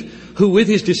Egypt who with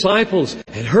his disciples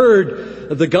had heard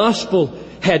the gospel,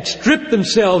 had stripped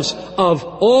themselves of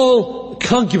all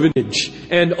concubinage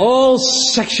and all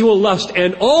sexual lust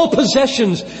and all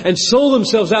possessions and sold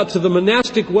themselves out to the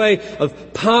monastic way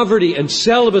of poverty and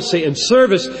celibacy and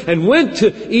service and went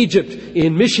to Egypt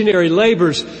in missionary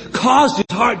labors, caused his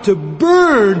heart to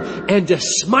burn and to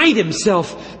smite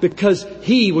himself because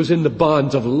he was in the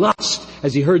bonds of lust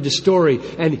as he heard the story,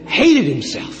 and hated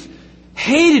himself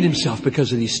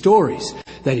because of these stories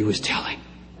that he was telling,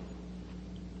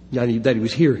 that he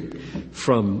was hearing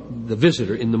from the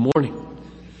visitor in the morning.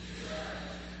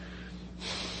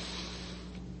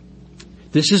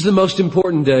 This is the most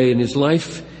important day in his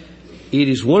life. It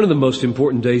is one of the most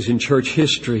important days in church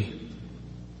history.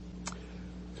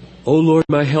 O Lord,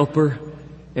 my helper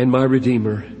and my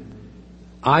redeemer,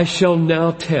 I shall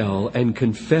now tell and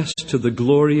confess to the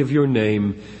glory of your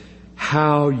name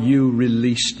how you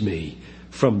released me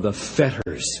from the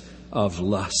fetters of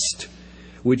lust,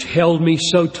 which held me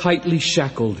so tightly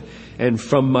shackled, and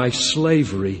from my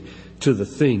slavery to the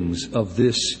things of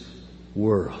this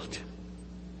world.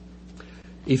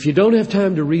 If you don't have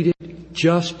time to read it,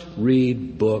 just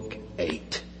read book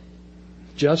 8.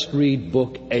 Just read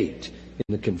book 8 in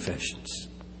the Confessions.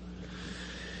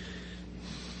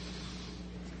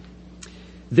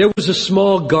 There was a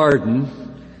small garden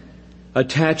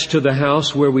attached to the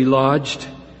house where we lodged.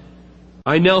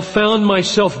 I now found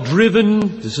myself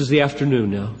driven, this is the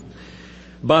afternoon now,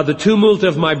 by the tumult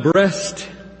of my breast,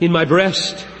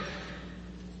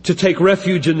 to take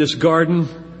refuge in this garden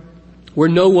where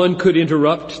no one could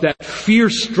interrupt that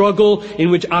fierce struggle in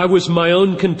which I was my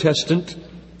own contestant.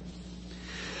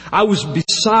 I was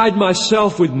beside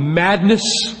myself with madness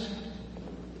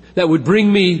that would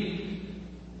bring me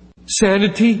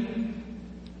sanity.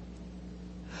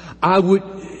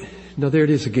 There it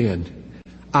is again.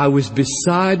 I was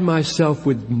beside myself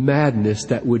with madness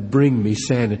that would bring me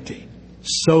sanity.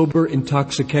 Sober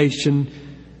intoxication,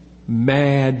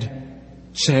 mad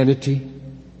sanity.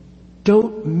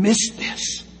 Don't miss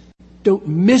this. Don't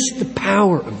miss the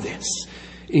power of this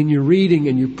in your reading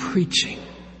and your preaching.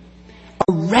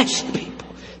 Arrest people.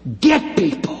 Get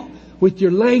people with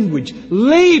your language.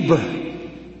 Labor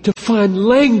to find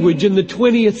language in the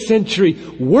 20th century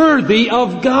worthy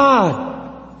of God.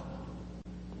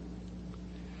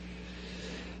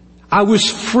 I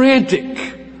was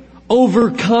frantic,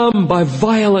 overcome by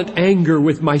violent anger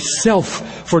with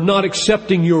myself for not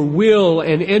accepting your will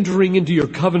and entering into your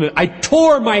covenant. I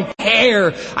tore my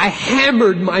hair. I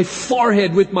hammered my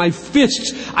forehead with my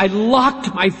fists. I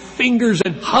locked my fingers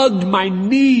and hugged my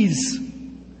knees.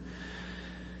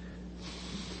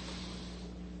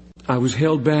 I was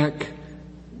held back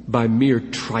by mere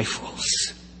trifles.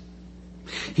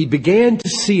 He began to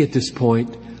see at this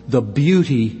point the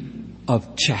beauty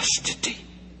of chastity.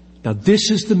 Now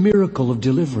this is the miracle of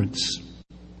deliverance.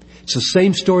 It's the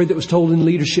same story that was told in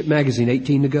Leadership magazine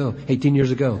 18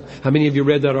 years ago. How many of you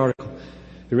read that article?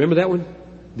 You remember that one?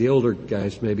 The older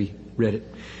guys maybe read it.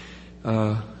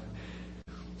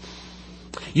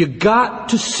 You got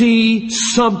to see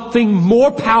something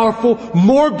more powerful,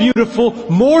 more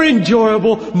beautiful, more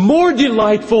enjoyable, more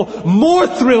delightful, more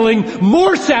thrilling,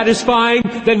 more satisfying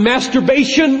than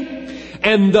masturbation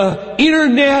and the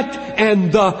internet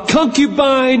and the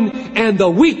concubine and the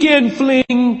weekend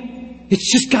fling.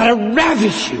 It's just got to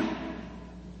ravish you.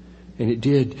 And it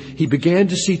did. He began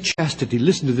to see chastity.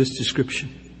 Listen to this description.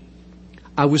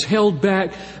 I was held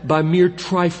back by mere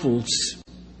trifles.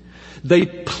 They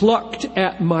plucked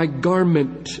at my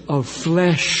garment of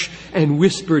flesh and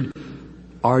whispered,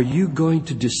 "Are you going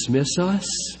to dismiss us?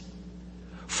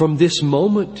 From this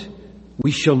moment,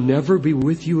 we shall never be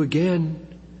with you again,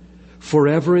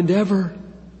 forever and ever."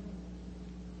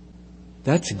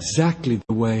 That's exactly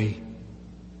the way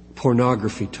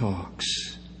pornography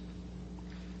talks.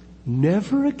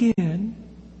 Never again.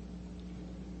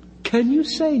 Can you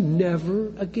say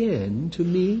never again to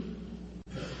me?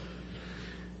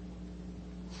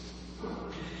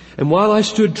 And while I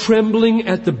stood trembling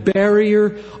at the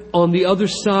barrier on the other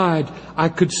side, I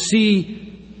could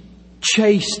see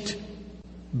chaste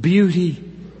beauty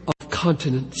of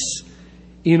countenance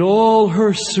in all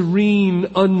her serene,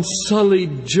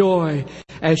 unsullied joy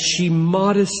as she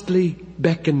modestly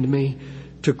beckoned me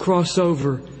to cross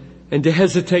over and to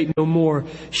hesitate no more.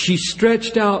 She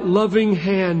stretched out loving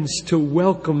hands to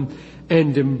welcome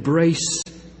and embrace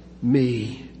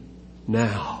me.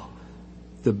 Now,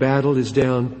 the battle is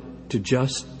down to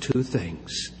just two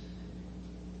things.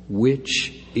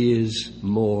 Which is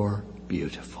more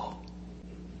beautiful?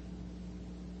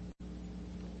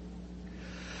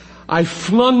 I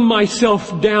flung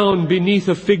myself down beneath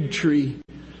a fig tree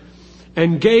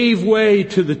and gave way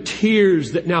to the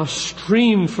tears that now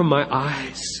streamed from my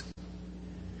eyes.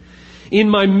 In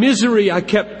my misery, I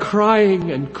kept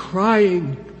crying and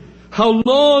crying. How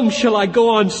long shall I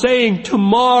go on saying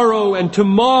tomorrow and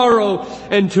tomorrow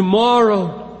and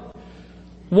tomorrow?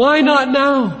 Why not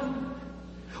now?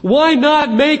 Why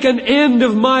not make an end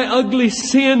of my ugly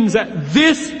sins at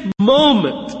this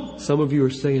moment? Some of you are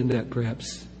saying that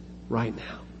perhaps right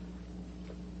now.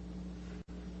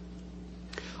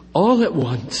 All at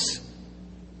once,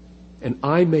 and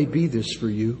I may be this for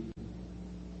you,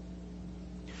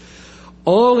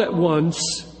 all at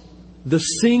once, the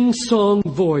sing-song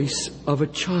voice of a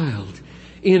child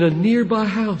in a nearby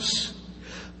house.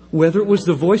 Whether it was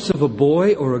the voice of a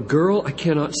boy or a girl, I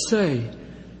cannot say.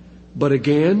 But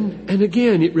again and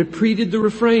again it repeated the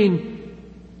refrain,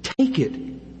 take it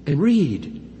and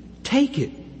read. Take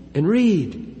it and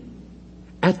read.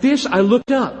 At this I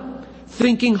looked up,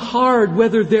 thinking hard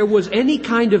whether there was any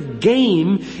kind of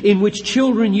game in which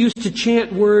children used to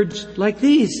chant words like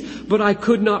these, but I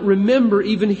could not remember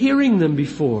even hearing them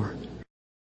before.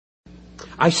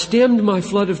 I stemmed my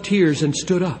flood of tears and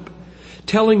stood up,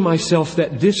 telling myself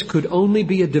that this could only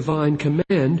be a divine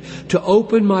command to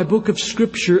open my book of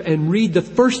Scripture and read the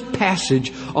first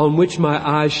passage on which my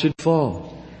eyes should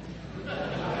fall.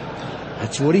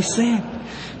 That's what he said.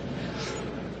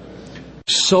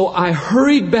 So I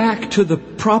hurried back to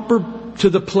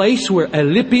the place where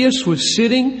Alypius was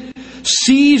sitting,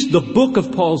 seized the book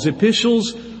of Paul's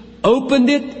epistles, opened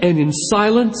it, and in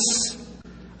silence,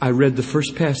 I read the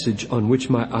first passage on which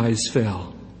my eyes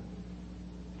fell.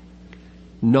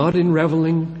 Not in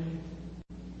reveling,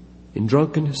 in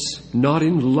drunkenness, not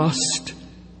in lust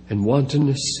and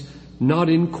wantonness, not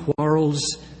in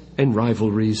quarrels and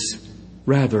rivalries.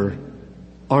 Rather,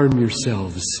 arm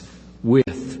yourselves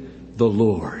with the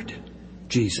Lord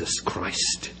Jesus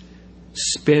Christ.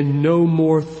 Spend no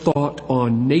more thought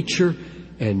on nature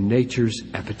and nature's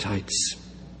appetites.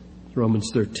 Romans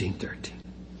 13:13.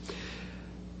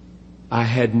 I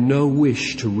had no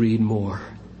wish to read more,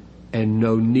 and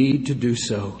no need to do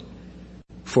so.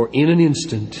 For in an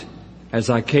instant, as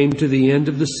I came to the end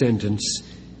of the sentence,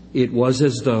 it was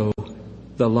as though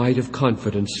the light of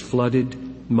confidence flooded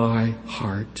my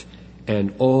heart,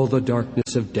 and all the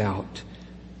darkness of doubt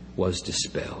was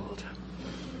dispelled.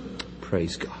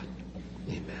 Praise God.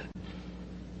 Amen.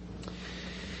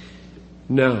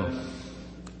 Now,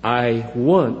 I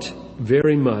want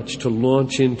very much to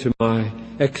launch into my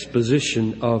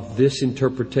exposition of this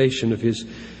interpretation of his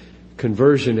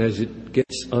conversion as it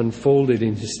gets unfolded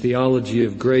in his theology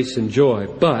of grace and joy.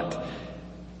 But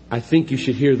I think you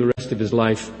should hear the rest of his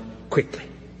life quickly.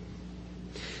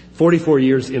 44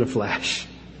 years in a flash.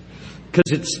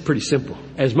 Because it's pretty simple.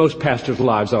 As most pastors'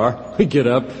 lives are. We get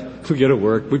up, we go to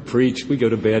work, we preach, we go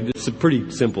to bed. It's a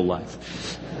pretty simple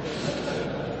life.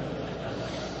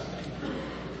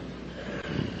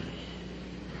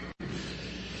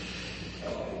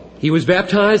 He was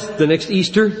baptized the next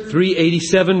Easter,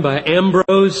 387, by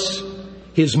Ambrose.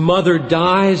 His mother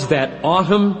dies that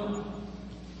autumn.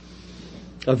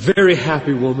 A very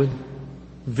happy woman.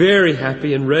 Very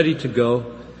happy and ready to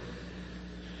go.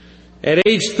 At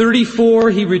age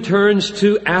 34, he returns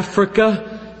to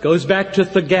Africa. Goes back to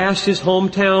Thagaste, his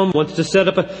hometown. Wants to set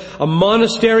up a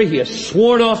monastery. He has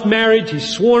sworn off marriage. He's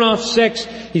sworn off sex.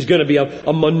 He's going to be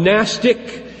a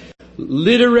monastic,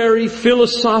 literary,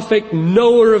 philosophic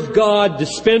knower of God,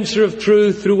 dispenser of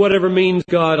truth through whatever means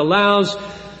God allows.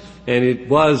 And it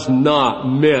was not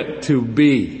meant to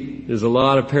be. There's a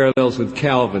lot of parallels with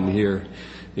Calvin here,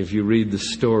 if you read the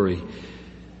story.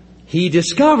 He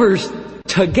discovers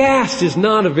Thagaste is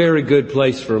not a very good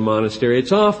place for a monastery.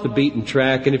 It's off the beaten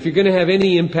track. And if you're going to have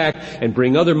any impact and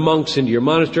bring other monks into your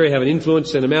monastery, have an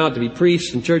influence, send them out to be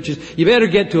priests in churches, you better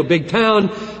get to a big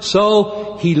town.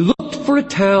 So he looked for a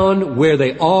town where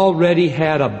they already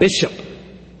had a bishop,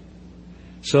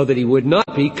 so that he would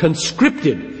not be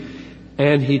conscripted.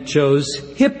 And he chose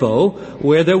Hippo,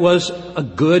 where there was a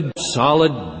good,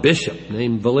 solid bishop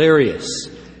named Valerius.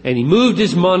 And he moved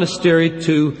his monastery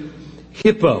to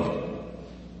Hippo.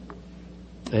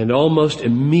 And almost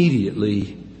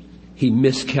immediately he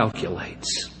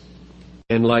miscalculates.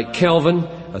 And like Calvin,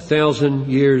 1,000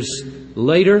 years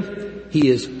later, he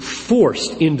is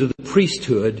forced into the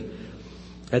priesthood.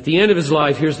 At the end of his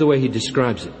life, here's the way he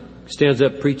describes it. He stands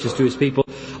up, preaches to his people.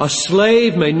 A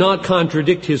slave may not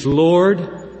contradict his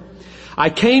Lord. I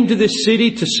came to this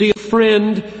city to see a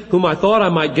friend whom I thought I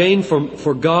might gain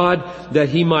for God, that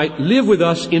he might live with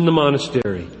us in the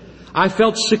monastery. I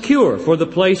felt secure, for the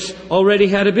place already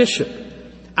had a bishop.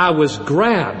 I was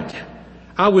grabbed.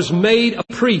 I was made a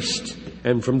priest,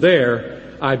 and from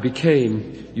there I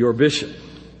became your bishop.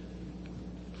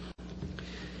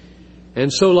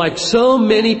 And so, like so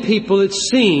many people, it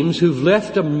seems, who've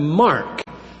left a mark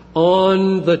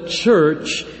on the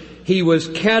church, he was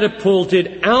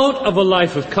catapulted out of a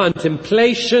life of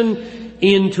contemplation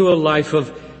into a life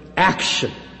of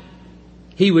action.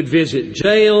 He would visit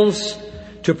jails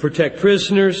to protect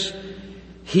prisoners.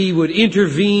 He would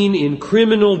intervene in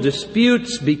criminal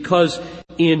disputes because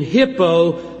in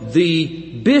Hippo,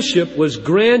 the bishop was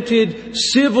granted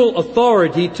civil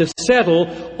authority to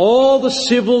settle all the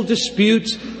civil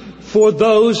disputes for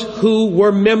those who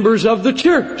were members of the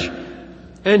church.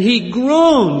 And he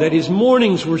groaned that his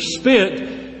mornings were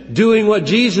spent doing what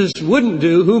Jesus wouldn't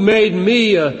do. Who made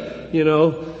me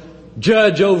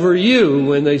judge over you?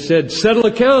 When they said, settle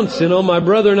accounts, my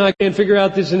brother and I can't figure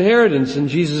out this inheritance, and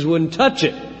Jesus wouldn't touch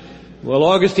it. Well,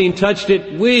 Augustine touched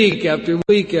it week after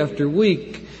week after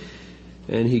week.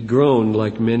 And he groaned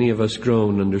like many of us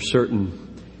groan under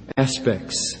certain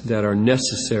aspects that are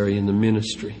necessary in the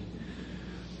ministry.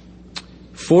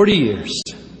 40 years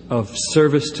of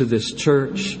service to this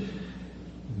church,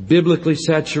 biblically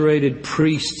saturated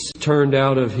priests turned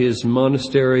out of his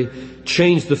monastery,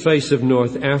 changed the face of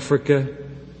North Africa,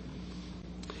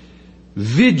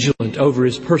 vigilant over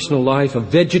his personal life, a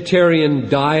vegetarian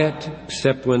diet,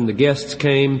 except when the guests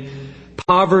came,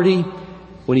 poverty.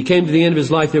 When he came to the end of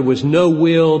his life, there was no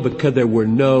will because there were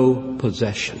no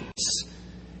possessions.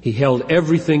 He held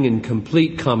everything in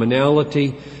complete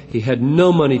commonality. He had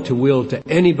no money to will to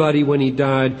anybody when he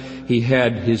died. He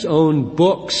had his own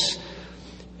books,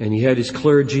 and he had his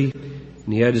clergy,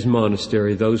 and he had his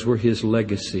monastery. Those were his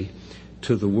legacy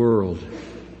to the world.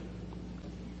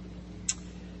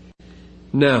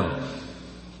 Now,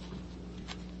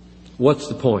 what's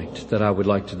the point that I would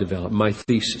like to develop? My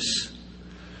thesis.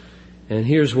 And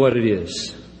here's what it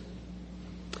is.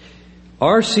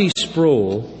 R.C.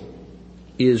 Sproul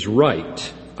is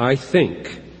right, I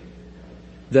think,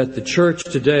 that the church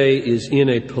today is in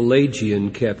a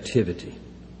Pelagian captivity.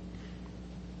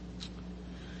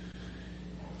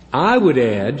 I would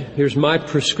add, here's my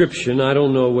prescription, I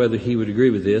don't know whether he would agree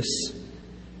with this,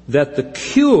 that the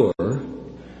cure,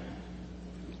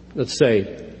 let's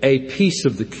say a piece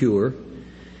of the cure,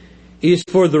 is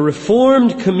for the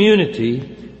Reformed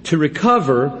community to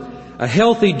recover a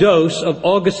healthy dose of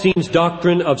Augustine's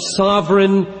doctrine of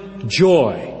sovereign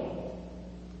joy.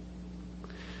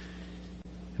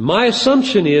 My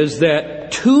assumption is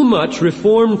that too much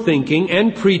Reformed thinking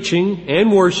and preaching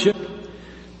and worship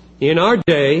in our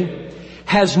day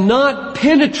has not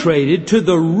penetrated to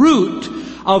the root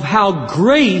of how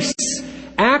grace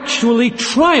actually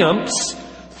triumphs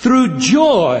through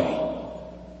joy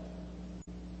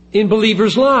in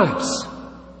believers' lives.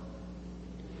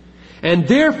 And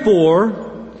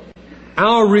therefore,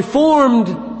 our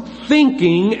Reformed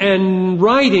thinking and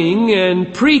writing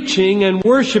and preaching and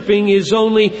worshiping is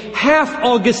only half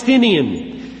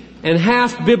Augustinian and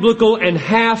half biblical and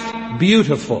half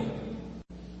beautiful.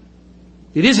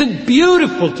 It isn't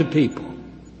beautiful to people.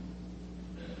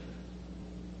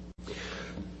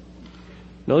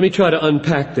 Now let me try to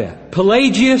unpack that.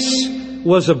 Pelagius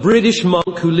was a British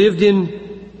monk who lived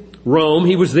in Rome.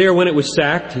 He was there when it was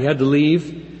sacked. He had to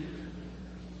leave.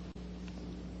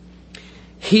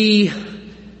 He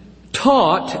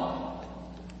taught,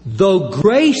 though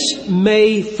grace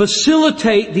may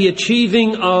facilitate the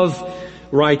achieving of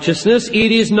righteousness,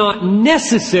 it is not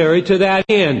necessary to that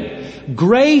end.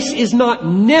 Grace is not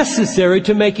necessary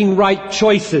to making right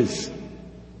choices.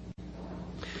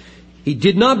 He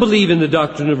did not believe in the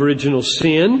doctrine of original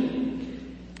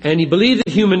sin, and he believed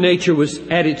that human nature was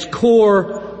at its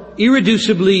core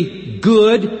irreducibly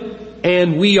good,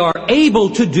 and we are able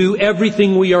to do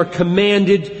everything we are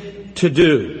commanded to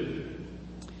do.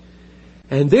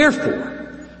 And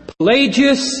therefore,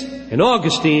 Pelagius and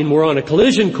Augustine were on a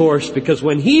collision course, because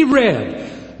when he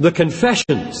read the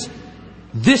Confessions,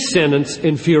 this sentence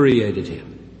infuriated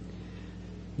him.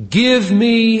 Give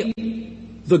me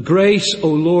the grace, O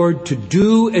Lord, to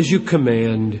do as you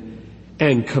command,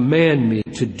 and command me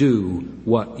to do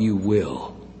what you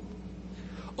will.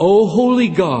 O holy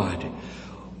God,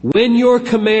 when your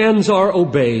commands are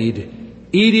obeyed,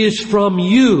 It is from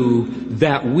you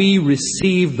that we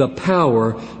receive the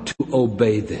power to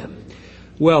obey them.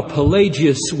 Well,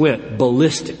 Pelagius went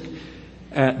ballistic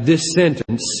at this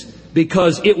sentence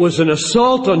because it was an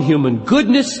assault on human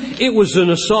goodness. It was an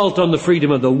assault on the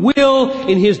freedom of the will.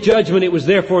 In his judgment, it was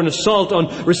therefore an assault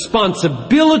on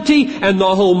responsibility, and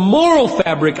the whole moral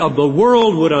fabric of the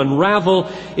world would unravel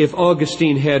if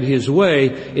Augustine had his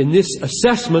way in this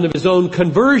assessment of his own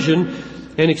conversion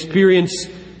and experience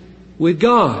with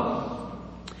God.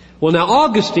 Well, now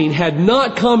Augustine had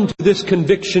not come to this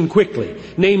conviction quickly,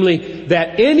 namely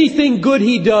that anything good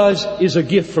he does is a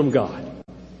gift from God.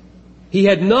 He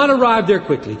had not arrived there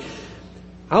quickly.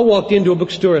 I walked into a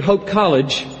bookstore at Hope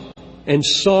College and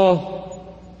saw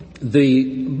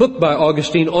the book by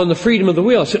Augustine on the freedom of the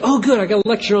will. I said, oh good, I got a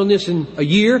lecture on this in a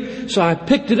year. So I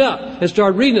picked it up and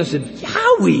started reading. I said,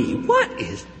 Yowie, what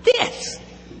is this?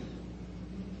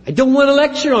 I don't want to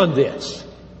lecture on this.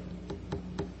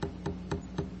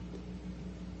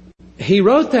 He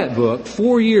wrote that book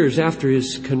 4 years after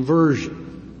his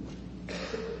conversion.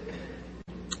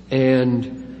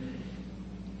 And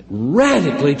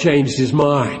radically changed his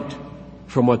mind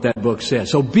from what that book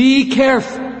says. So be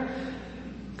careful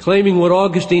claiming what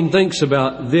Augustine thinks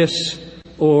about this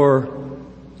or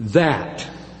that.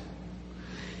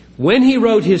 When he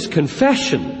wrote his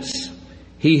Confessions,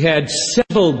 he had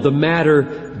settled the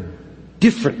matter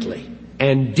differently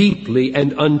and deeply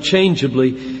and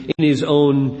unchangeably in his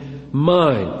own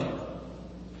mind.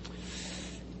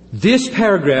 This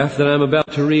paragraph that I'm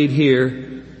about to read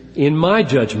here, in my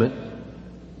judgment,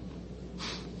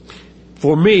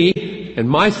 for me and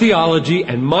my theology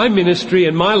and my ministry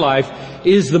and my life,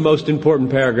 is the most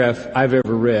important paragraph I've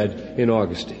ever read in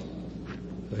Augustine.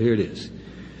 So here it is.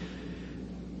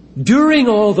 During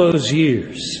all those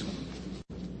years,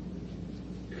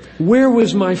 where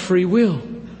was my free will?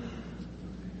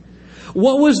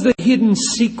 What was the hidden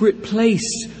secret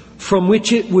place from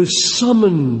which it was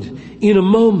summoned in a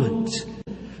moment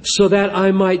so that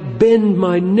I might bend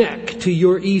my neck to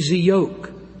your easy yoke?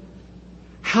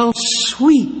 How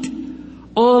sweet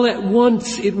all at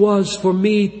once it was for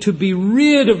me to be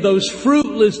rid of those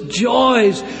fruitless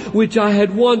joys which I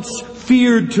had once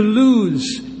feared to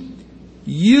lose.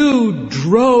 You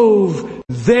drove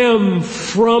them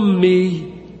from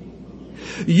me.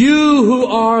 You who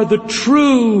are the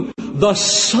true, the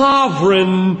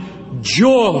sovereign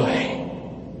joy.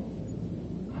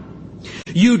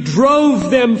 You drove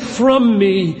them from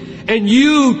me and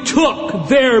you took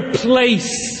their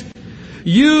place.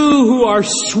 You who are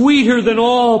sweeter than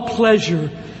all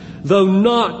pleasure, though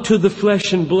not to the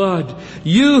flesh and blood.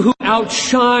 You who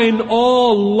outshine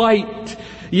all light,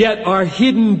 yet are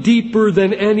hidden deeper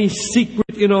than any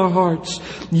secret in our hearts.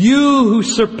 You who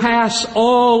surpass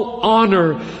all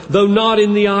honor, though not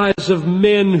in the eyes of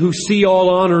men who see all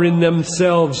honor in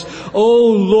themselves.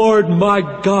 O Lord,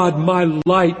 my God, my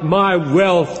light, my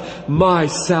wealth, my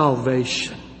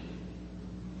salvation.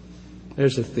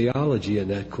 There's a theology in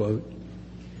that quote.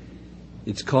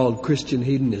 It's called Christian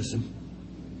hedonism.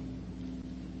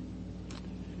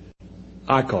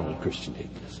 I call it Christian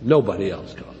hedonism. Nobody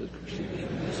else calls it Christian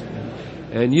hedonism.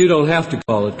 And you don't have to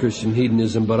call it Christian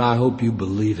hedonism, but I hope you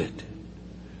believe it.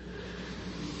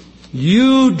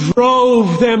 You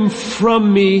drove them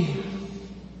from me.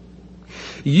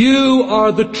 You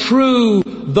are the true,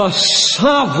 the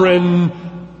sovereign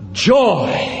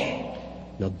joy.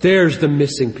 Now there's the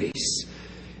missing piece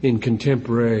in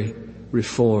contemporary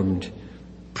Reformed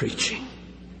preaching.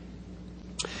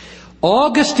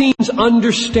 Augustine's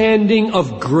understanding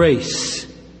of grace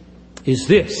is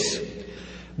this.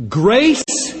 Grace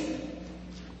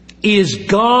is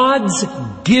God's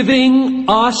giving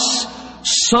us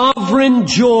sovereign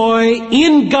joy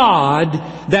in God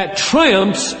that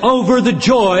triumphs over the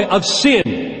joy of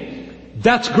sin.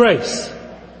 That's grace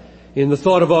in the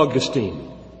thought of Augustine.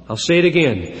 I'll say it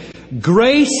again.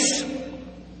 Grace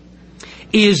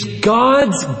is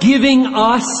God's giving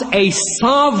us a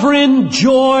sovereign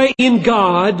joy in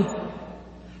God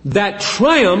that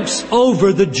triumphs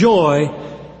over the joy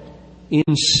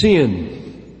in sin.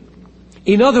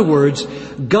 In other words,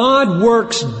 God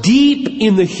works deep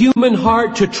in the human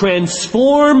heart to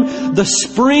transform the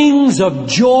springs of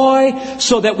joy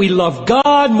so that we love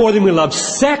God more than we love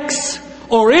sex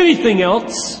or anything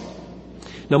else.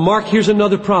 Now mark, here's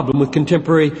another problem with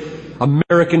contemporary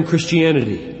American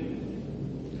Christianity.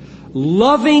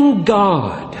 Loving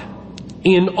God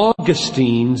in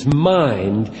Augustine's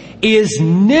mind is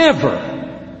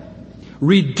never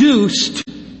reduced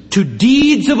to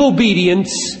deeds of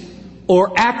obedience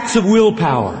or acts of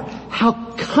willpower. How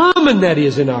common that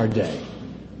is in our day.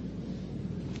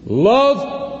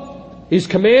 Love is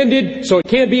commanded, so it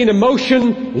can't be an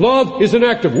emotion. Love is an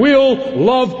act of will.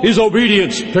 Love is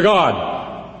obedience to God.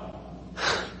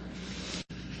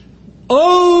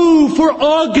 Oh, for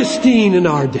Augustine in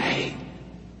our day.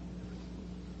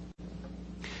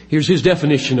 Here's his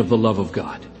definition of the love of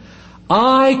God.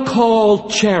 I call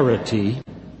charity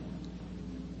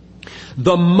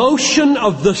the motion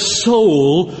of the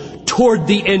soul toward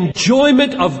the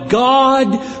enjoyment of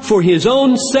God for His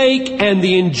own sake and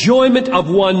the enjoyment of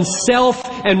oneself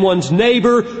and one's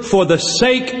neighbor for the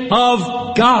sake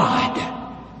of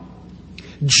God.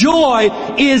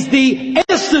 Joy is the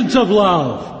essence of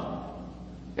love.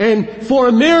 And for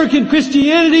American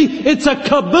Christianity, it's a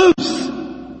caboose.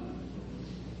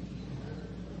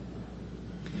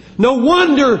 No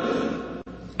wonder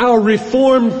our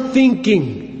Reformed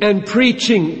thinking and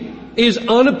preaching is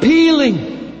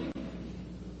unappealing.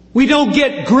 We don't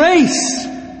get grace.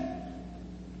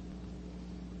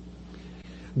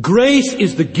 Grace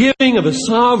is the giving of a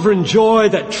sovereign joy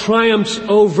that triumphs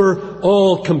over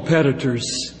all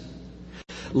competitors.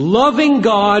 Loving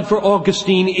God for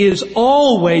Augustine is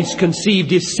always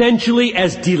conceived essentially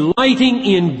as delighting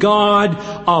in God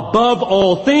above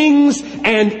all things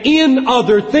and in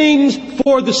other things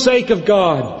for the sake of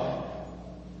God.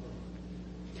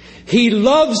 He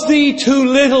loves thee too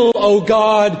little, O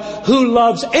God, who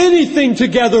loves anything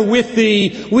together with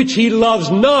thee, which He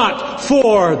loves not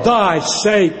for thy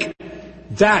sake.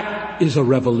 That is a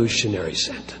revolutionary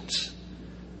sentence.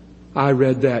 I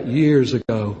read that years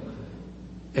ago,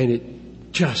 and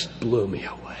it just blew me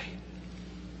away.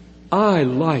 I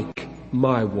like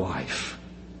my wife.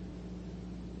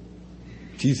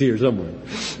 She's here somewhere.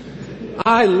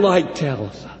 I like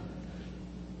Talitha.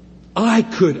 I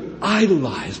could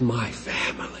idolize my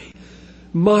family.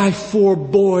 My 4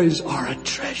 boys are a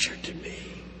treasure to me.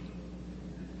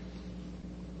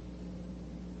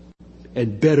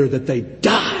 And better that they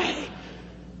die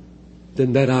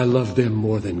than that I love them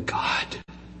more than God.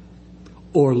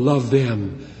 Or love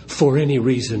them for any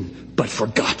reason but for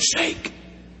God's sake.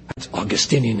 That's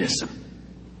Augustinianism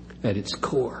at its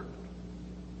core.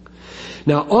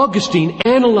 Now, Augustine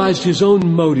analyzed his own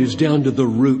motives down to the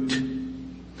root.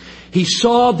 He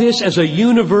saw this as a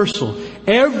universal.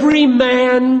 Every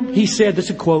man, he said, this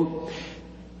is a quote,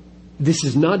 this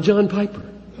is not John Piper.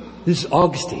 This is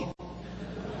Augustine.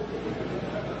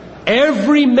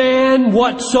 Every man,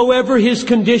 whatsoever his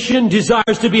condition,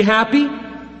 desires to be happy.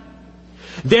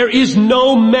 There is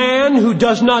no man who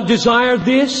does not desire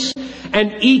this,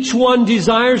 and each one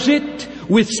desires it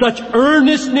with such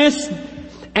earnestness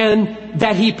and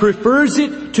that he prefers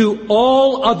it to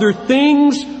all other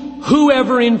things.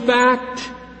 Whoever, in fact,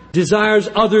 desires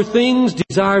other things,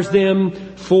 desires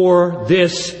them for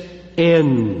this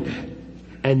end.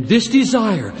 And this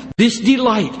desire, this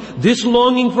delight, this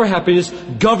longing for happiness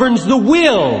governs the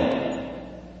will.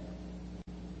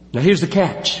 Now here's the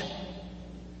catch.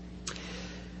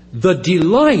 The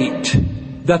delight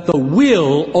that the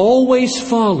will always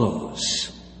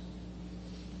follows,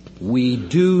 we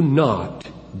do not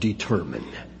determine.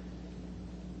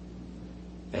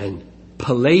 And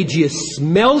Pelagius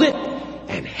smelled it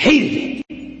and hated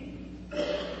it.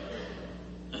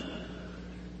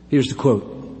 Here's the quote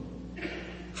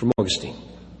from Augustine.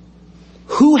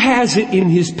 Who has it in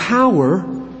his power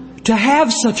to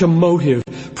have such a motive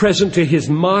present to his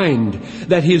mind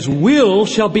that his will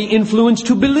shall be influenced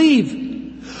to believe?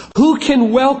 Who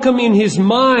can welcome in his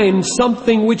mind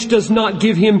something which does not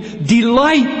give him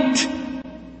delight?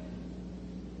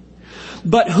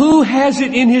 But who has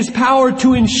it in his power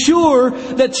to ensure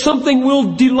that something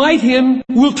will delight him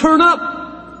will turn up?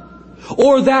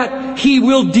 Or that he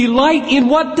will delight in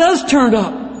what does turn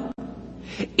up?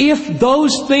 If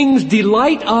those things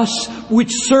delight us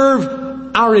which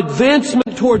serve our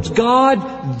advancement towards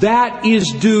God, that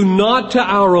is due not to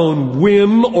our own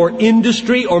whim or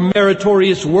industry or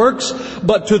meritorious works,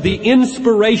 but to the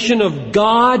inspiration of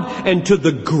God and to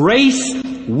the grace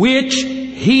which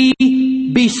He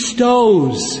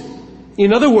bestows.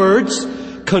 In other words,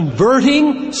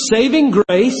 converting, saving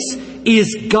grace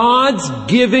is God's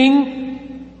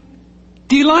giving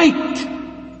delight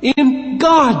in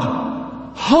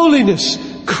God, holiness,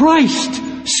 Christ,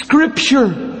 Scripture,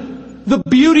 the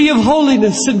beauty of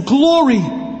holiness and glory.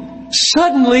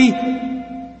 Suddenly,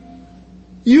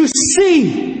 you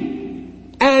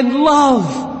see and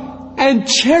love and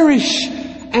cherish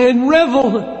and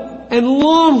revel and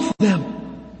long for them.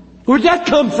 Where'd that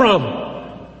come from?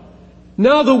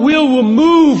 Now the will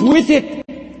move with it.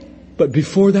 But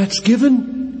before that's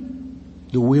given,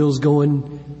 the will's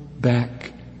going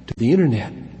back to the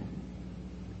internet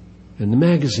and the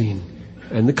magazine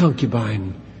and the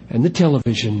concubine and the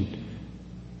television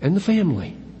and the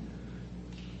family.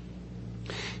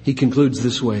 He concludes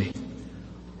this way: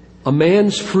 a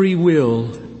man's free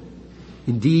will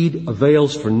indeed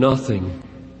avails for nothing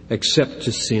except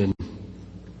to sin,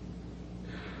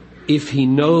 if he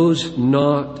knows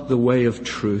not the way of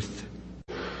truth.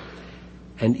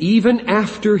 And even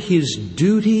after his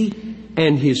duty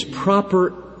and his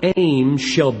proper aim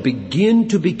shall begin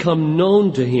to become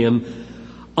known to him,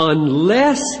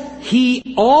 unless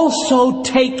he also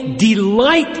take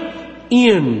delight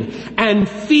in and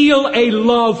feel a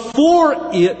love for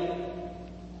it,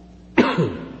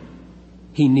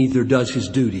 he neither does his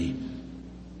duty,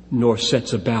 nor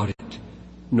sets about it,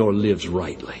 nor lives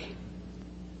rightly.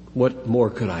 What more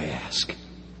could I ask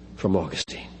from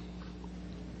Augustine?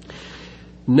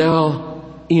 Now,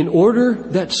 in order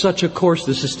that such a course,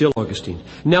 this is still Augustine.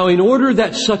 Now, in order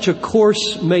that such a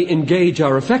course may engage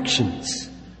our affections,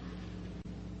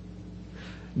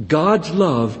 God's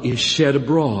love is shed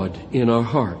abroad in our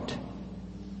heart,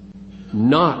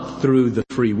 not through the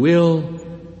free will,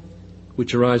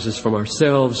 which arises from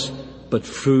ourselves, but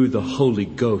through the Holy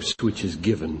Ghost, which is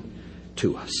given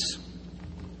to us.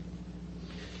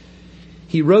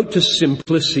 He wrote to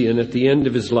Simplician at the end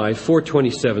of his life,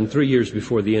 427, 3 years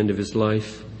before the end of his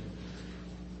life.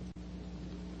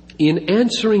 In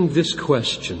answering this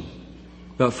question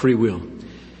about free will,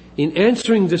 in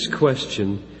answering this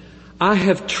question, I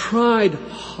have tried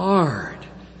hard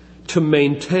to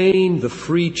maintain the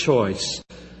free choice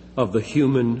of the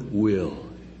human will,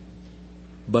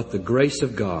 but the grace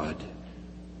of God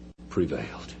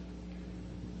prevailed.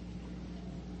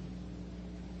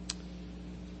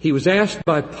 He was asked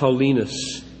by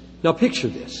Paulinus. Now picture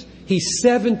this. He's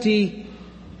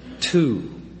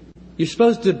 72. You're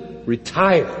supposed to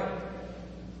retire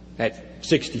at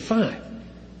 65.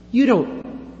 You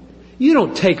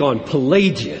don't take on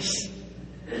Pelagius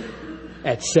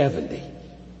at 70,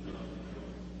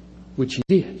 which he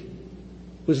did.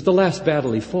 It was the last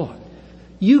battle he fought.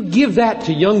 You give that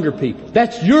to younger people.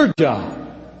 That's your job.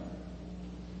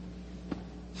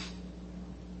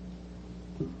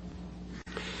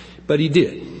 But he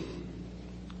did.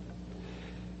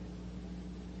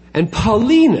 And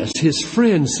Paulinus, his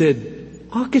friend, said,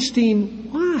 Augustine,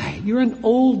 why? You're an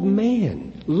old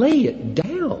man. Lay it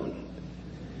down.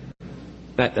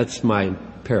 That's my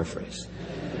paraphrase.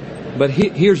 But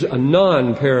here's a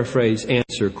non-paraphrase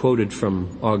answer quoted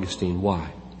from Augustine. Why?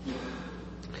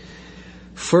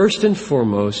 First and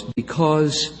foremost,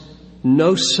 because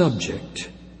no subject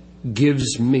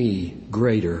gives me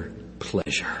greater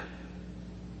pleasure.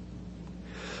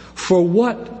 For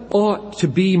what ought to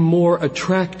be more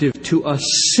attractive to us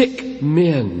sick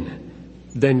men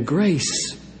than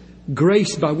grace?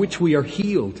 Grace by which we are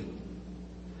healed.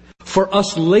 For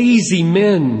us lazy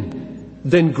men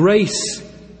than grace?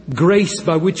 Grace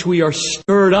by which we are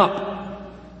stirred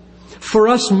up. For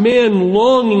us men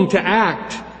longing to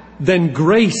act than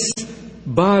grace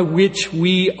by which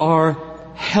we are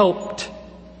helped.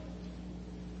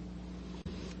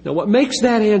 Now, what makes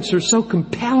that answer so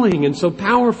compelling and so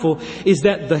powerful is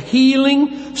that the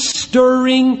healing,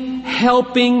 stirring,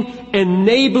 helping,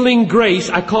 enabling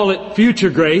grace, I call it future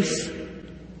grace,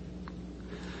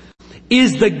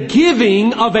 is the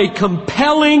giving of a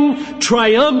compelling,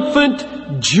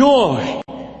 triumphant joy.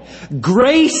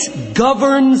 Grace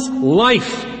governs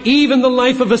life, even the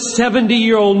life of a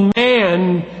 70-year-old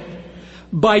man,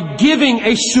 by giving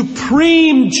a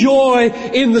supreme joy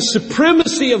in the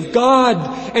supremacy of God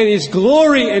and His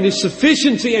glory and His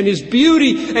sufficiency and His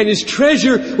beauty and His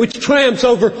treasure, which triumphs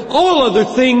over all other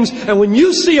things. And when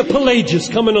you see a Pelagius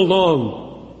coming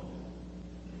along,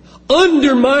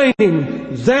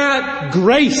 undermining that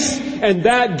grace and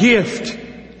that gift,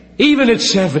 even at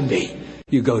 70,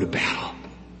 you go to battle.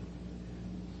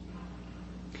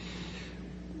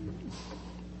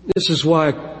 This is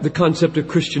why the concept of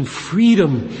Christian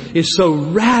freedom is so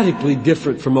radically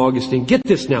different from Augustine. Get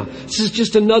this now. This is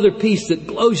just another piece that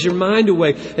blows your mind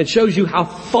away and shows you how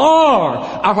far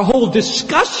our whole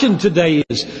discussion today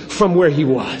is from where he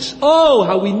was. Oh,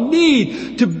 how we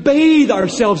need to bathe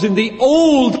ourselves in the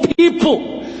old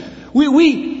people.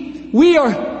 We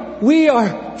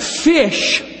are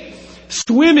fish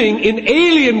swimming in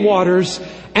alien waters,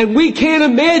 and we can't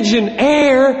imagine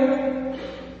air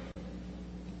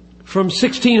from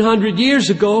 1600 years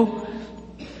ago.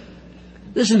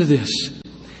 Listen to this.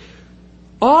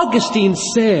 Augustine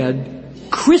said,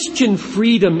 Christian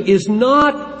freedom is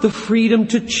not the freedom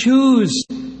to choose.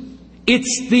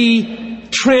 It's the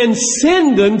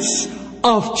transcendence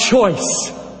of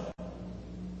choice.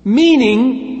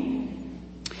 Meaning,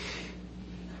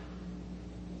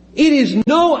 it is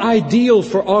no ideal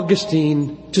for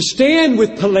Augustine to stand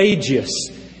with Pelagius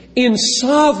in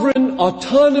sovereign,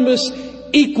 autonomous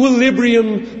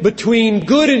equilibrium between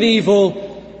good and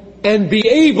evil, and be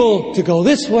able to go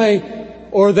this way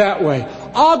or that way.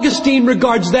 Augustine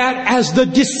regards that as the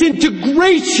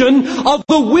disintegration of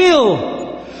the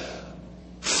will.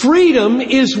 Freedom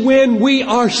is when we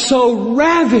are so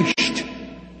ravished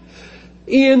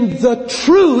in the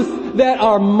truth that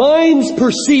our minds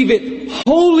perceive it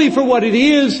wholly for what it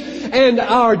is, and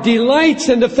our delights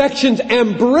and affections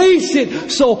embrace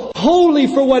it so wholly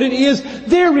for what it is,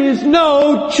 there is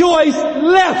no choice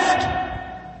left.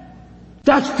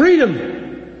 That's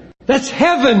freedom. That's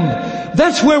heaven.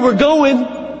 That's where we're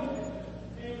going.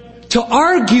 To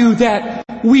argue that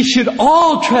we should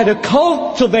all try to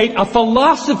cultivate a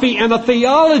philosophy and a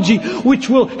theology which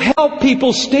will help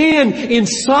people stand in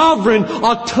sovereign,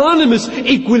 autonomous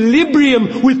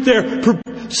equilibrium with their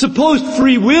supposed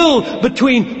free will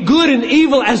between good and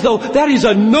evil, as though that is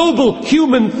a noble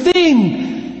human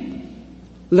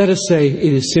thing. Let us say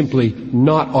it is simply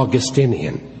not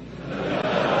Augustinian.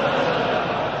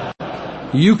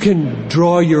 You can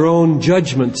draw your own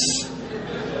judgments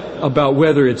about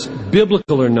whether it's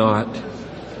biblical or not,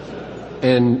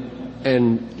 and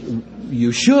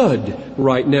you should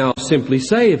right now simply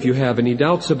say, if you have any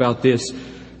doubts about this,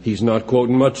 he's not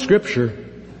quoting much Scripture.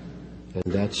 And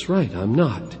that's right, I'm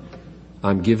not.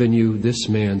 I'm giving you this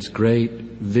man's great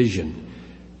vision.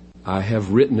 I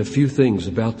have written a few things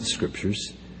about the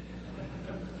Scriptures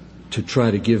to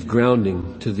try to give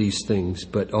grounding to these things,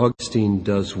 but Augustine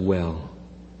does well.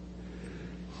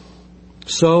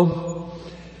 So,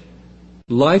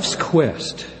 life's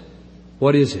quest,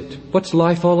 what is it? What's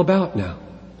life all about now?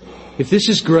 If this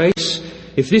is grace,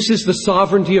 if this is the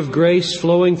sovereignty of grace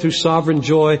flowing through sovereign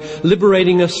joy,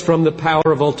 liberating us from the power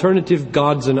of alternative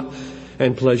gods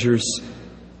and pleasures,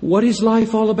 what is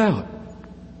life all about?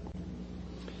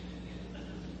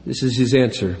 This is his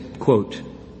answer, quote,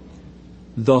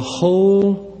 "The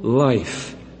whole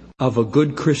life of a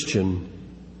good Christian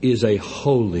is a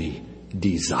holy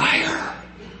desire."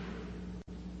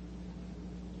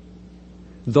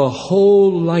 The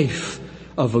whole life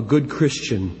of a good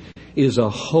Christian is a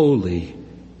holy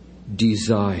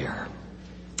desire.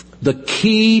 The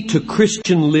key to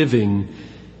Christian living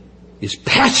is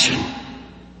passion,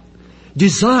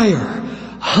 desire,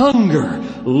 hunger,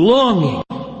 longing.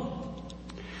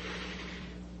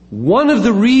 One of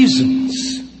the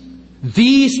reasons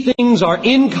these things are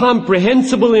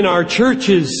incomprehensible in our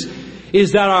churches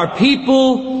is that our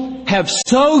people have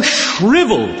so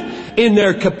shriveled in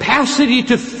their capacity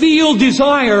to feel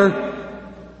desire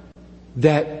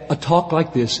that a talk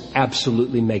like this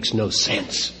absolutely makes no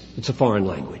sense. It's a foreign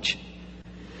language.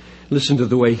 Listen to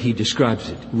the way he describes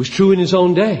it. It was true in his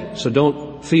own day, so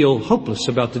don't feel hopeless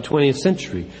about the 20th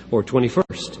century or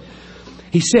 21st.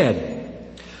 He said,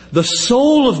 "The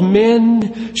soul of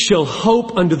men shall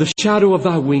hope under the shadow of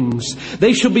thy wings.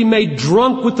 They shall be made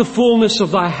drunk with the fullness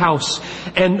of thy house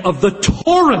and of the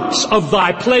torrents of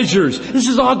thy pleasures." This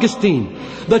is Augustine.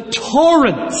 "The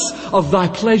torrents of thy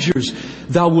pleasures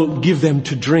thou wilt give them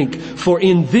to drink. For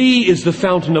in thee is the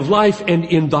fountain of life, and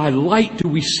in thy light do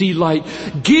we see light.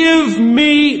 Give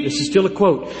me," this is still a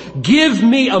quote, "give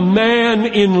me a man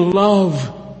in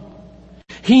love.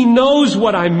 He knows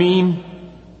what I mean.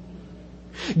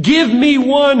 Give me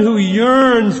one who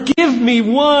yearns. Give me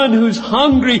one who's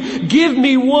hungry. Give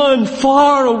me one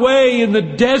far away in the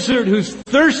desert who's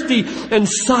thirsty and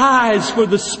sighs for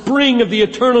the spring of the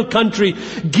eternal country.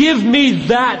 Give me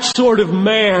that sort of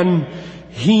man.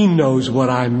 He knows what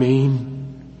I mean.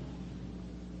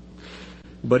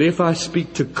 But if I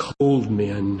speak to cold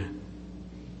men,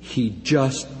 he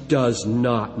just does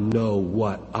not know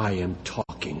what I am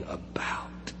talking about."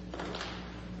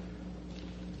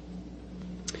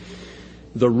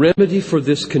 The remedy for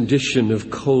this condition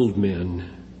of cold men,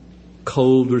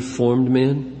 cold Reformed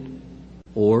men,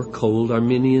 or cold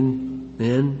Arminian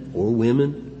men or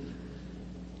women,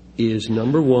 is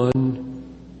number one,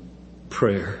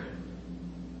 prayer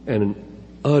and an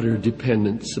utter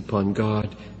dependence upon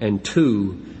God, and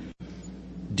two,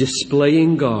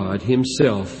 displaying God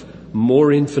Himself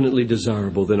more infinitely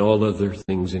desirable than all other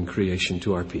things in creation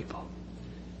to our people.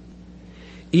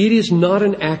 It is not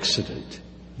an accident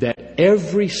that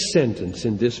every sentence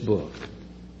in this book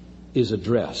is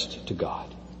addressed to God.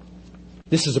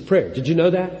 This is a prayer. Did you know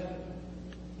that?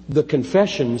 The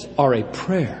confessions are a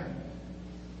prayer.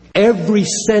 Every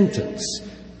sentence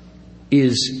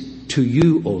is to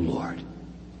you, O Lord.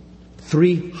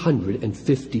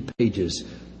 350 pages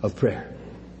of prayer.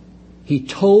 He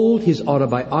told his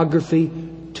autobiography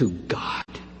to God.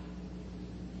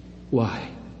 Why?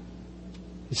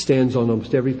 It stands on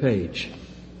almost every page.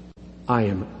 I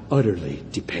am utterly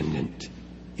dependent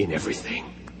in everything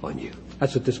on you.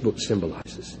 That's what this book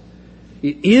symbolizes.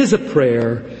 It is a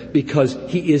prayer because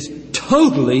he is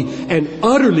totally and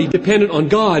utterly dependent on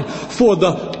God for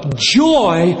the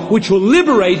joy which will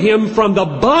liberate him from the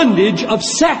bondage of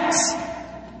sex,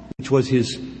 which was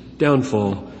his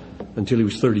downfall until he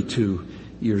was 32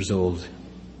 years old.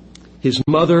 His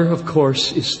mother, of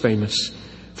course, is famous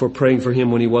for praying for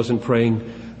him when he wasn't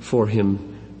praying for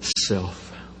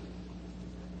himself.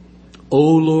 O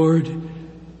Lord,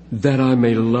 that I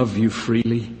may love you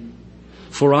freely,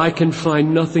 for I can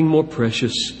find nothing more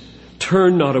precious.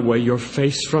 Turn not away your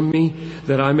face from me,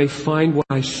 that I may find what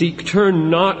I seek. Turn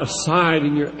not aside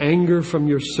in your anger from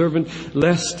your servant,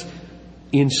 lest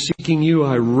in seeking you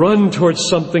I run towards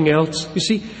something else. You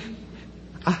see,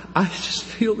 I just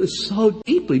feel this so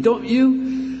deeply, don't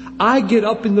you? I get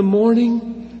up in the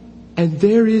morning and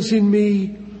there is in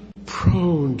me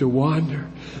prone to wander.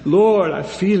 Lord, I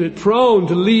feel it, prone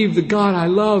to leave the God I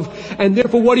love. And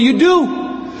therefore, what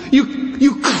do?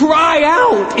 You cry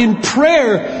out in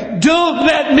prayer, don't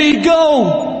let me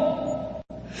go.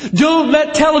 Don't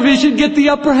let television get the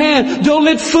upper hand. Don't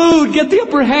let food get the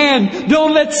upper hand.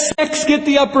 Don't let sex get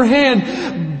the upper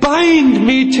hand. Bind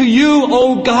me to you,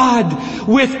 O God,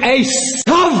 with a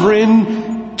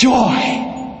sovereign joy.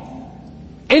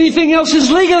 Anything else is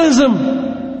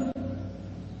legalism.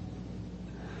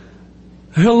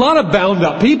 There are a lot of bound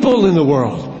up people in the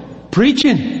world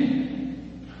preaching.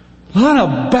 A lot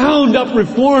of bound up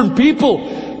Reformed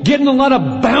people getting a lot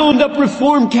of bound up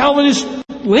Reformed Calvinist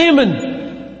laymen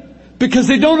because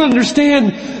they don't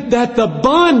understand that the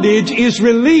bondage is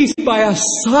released by a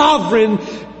sovereign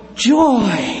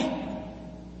joy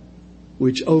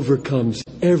which overcomes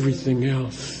everything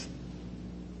else.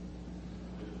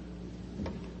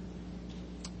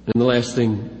 And the last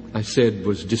thing I said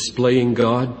was displaying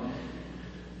God.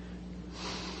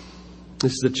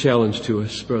 This is a challenge to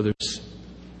us, brothers.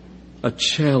 A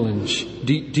challenge.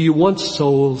 Do you want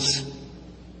souls?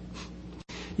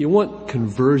 You want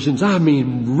conversions? I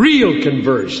mean real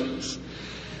conversions.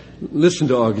 Listen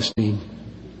to Augustine.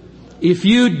 If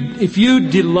you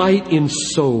delight in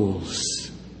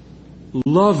souls,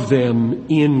 love them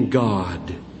in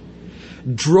God.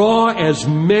 Draw as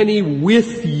many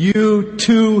with you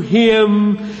to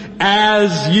Him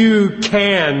as you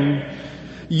can.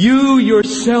 You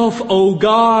yourself, O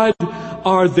God,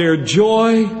 are their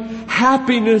joy.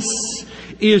 Happiness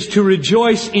is to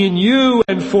rejoice in you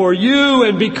and for you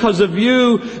and because of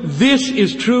you. This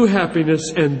is true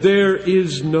happiness and there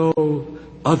is no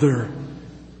other.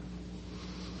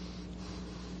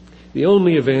 The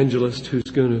only evangelist who's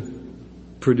going to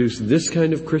produce this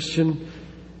kind of Christian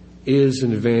is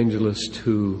an evangelist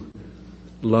who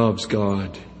loves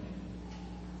God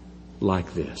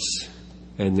like this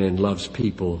and then loves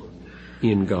people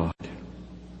in God.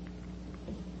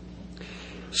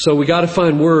 So we got to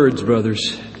find words,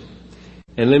 brothers.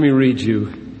 And let me read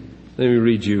you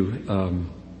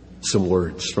some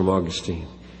words from Augustine.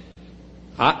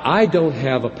 I don't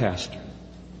have a pastor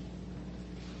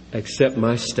except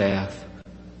my staff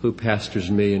who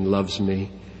pastors me and loves me.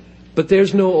 But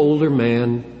there's no older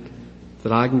man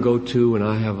that I can go to and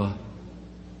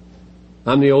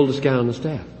I'm the oldest guy on the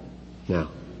staff. Now,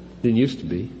 didn't used to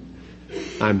be.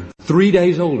 I'm 3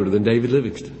 days older than David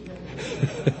Livingston.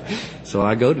 So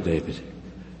I go to David,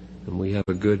 and we have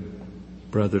a good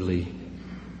brotherly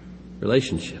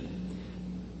relationship.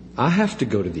 I have to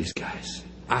go to these guys.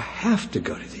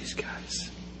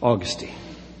 Augustine,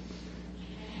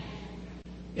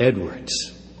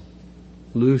 Edwards,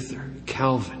 Luther,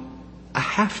 Calvin. I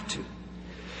have to.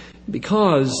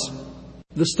 Because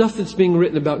the stuff that's being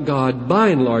written about God, by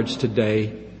and large today,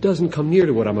 doesn't come near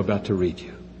to what I'm about to read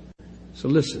you. So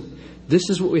listen, this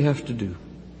is what we have to do.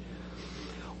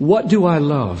 What do I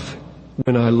love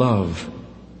when I love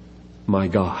my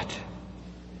God?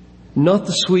 Not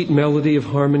the sweet melody of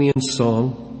harmony and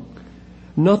song,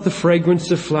 not the fragrance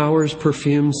of flowers,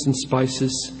 perfumes, and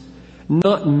spices,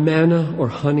 not manna or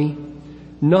honey,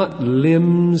 not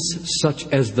limbs such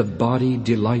as the body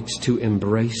delights to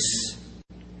embrace.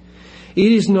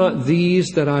 It is not these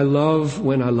that I love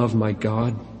when I love my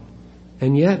God.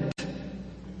 And yet,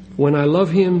 when I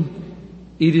love Him,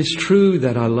 it is true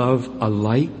that I love a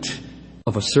light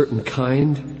of a certain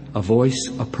kind, a voice,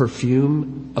 a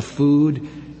perfume, a food,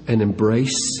 an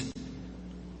embrace.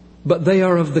 But they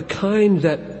are of the kind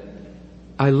that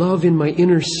I love in my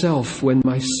inner self when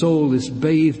my soul is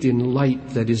bathed in light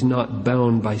that is not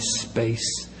bound by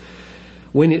space.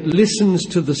 When it listens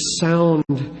to the sound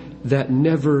that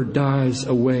never dies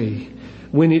away.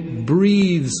 when it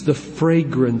breathes the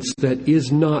fragrance that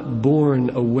is not borne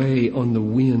away on the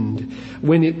wind,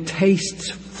 when it tastes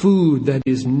food that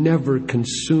is never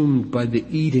consumed by the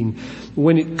eating,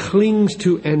 when it clings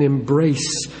to an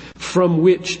embrace from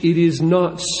which it is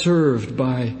not served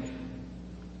by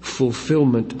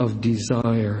fulfillment of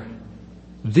desire.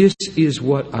 This is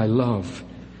what I love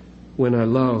when I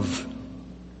love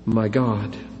my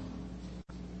God.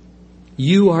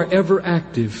 You are ever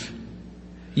active.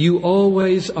 You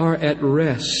always are at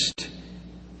rest.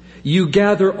 You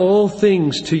gather all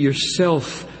things to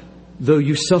yourself, though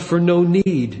you suffer no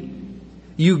need.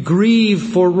 You grieve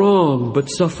for wrong, but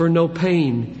suffer no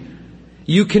pain.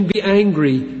 You can be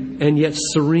angry and yet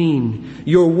serene.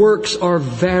 Your works are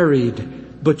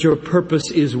varied, but your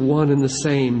purpose is one and the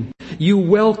same. You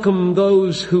welcome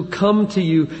those who come to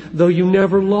you, though you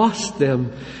never lost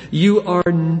them. You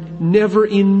are never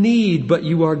in need, but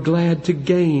you are glad to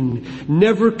gain.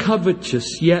 Never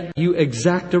covetous, yet you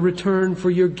exact a return for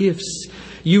your gifts.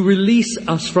 You release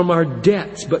us from our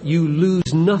debts, but you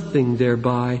lose nothing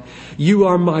thereby. You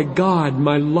are my God,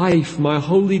 my life, my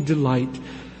holy delight.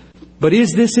 But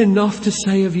is this enough to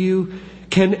say of you?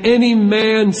 Can any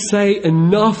man say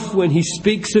enough when he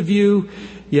speaks of you?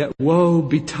 Yet woe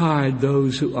betide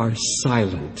those who are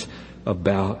silent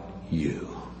about you.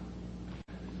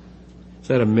 Is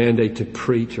that a mandate to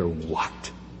preach or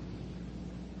what?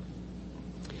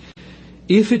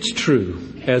 If it's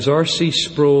true, as R.C.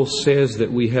 Sproul says,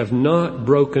 that we have not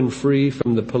broken free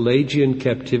from the Pelagian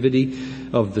captivity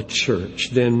of the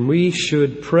church, then we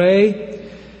should pray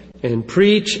and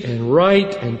preach and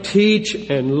write and teach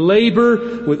and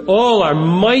labor with all our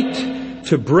might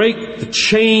to break the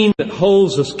chain that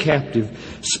holds us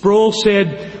captive. Sproul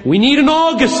said, we need an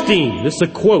Augustine. This is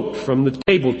a quote from the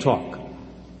Table Talk.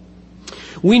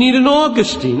 We need an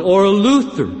Augustine or a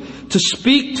Luther to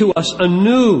speak to us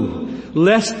anew,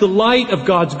 lest the light of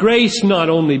God's grace not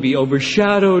only be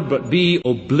overshadowed, but be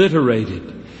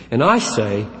obliterated. And I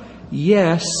say,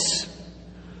 yes,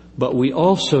 but we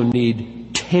also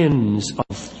need tens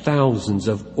of thousands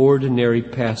of ordinary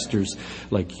pastors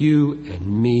like you and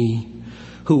me,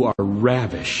 who are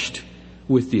ravished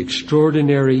with the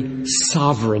extraordinary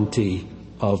sovereignty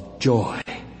of joy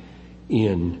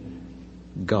in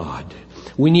God.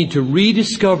 We need to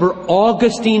rediscover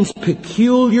Augustine's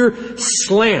peculiar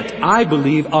slant, I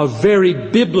believe a very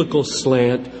biblical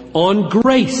slant, on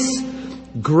grace.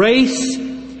 Grace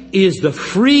is the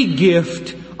free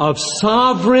gift of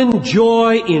sovereign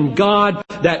joy in God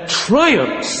that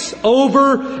triumphs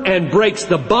over and breaks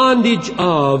the bondage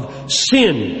of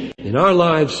sin in our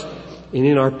lives and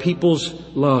in our people's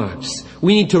lives.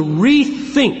 We need to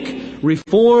rethink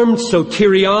Reformed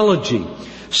soteriology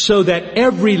so that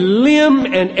every limb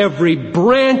and every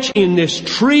branch in this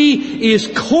tree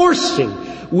is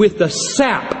coursing with the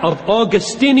sap of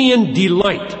Augustinian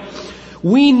delight.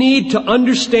 We need to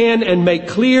understand and make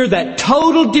clear that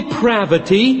total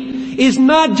depravity is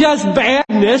not just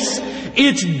badness,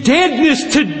 it's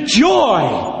deadness to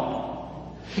joy.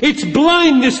 It's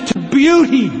blindness to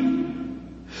beauty.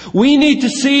 We need to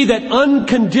see that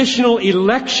unconditional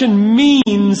election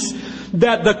means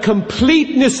that the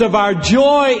completeness of our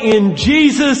joy in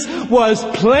Jesus was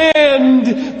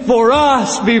planned for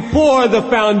us before the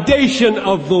foundation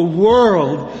of the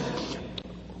world.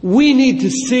 We need to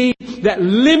see that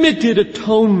limited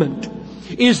atonement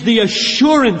is the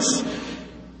assurance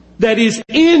that is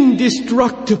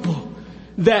indestructible,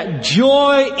 that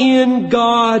joy in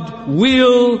God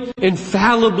will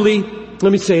infallibly,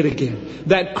 let me say it again,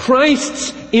 that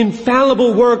Christ's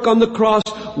infallible work on the cross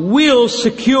will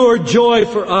secure joy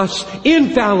for us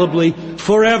infallibly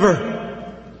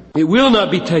forever. It will not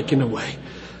be taken away.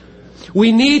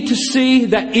 We need to see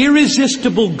that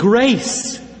irresistible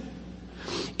grace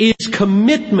is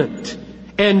commitment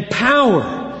and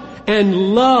power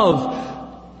and love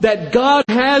that God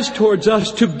has towards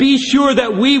us to be sure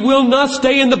that we will not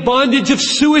stay in the bondage of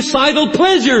suicidal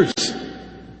pleasures.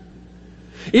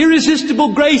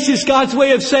 Irresistible grace is God's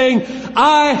way of saying,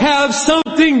 I have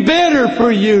something better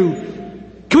for you.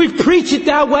 Can we preach it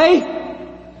that way?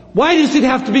 Why does it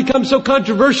have to become so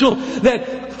controversial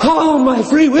that, oh, my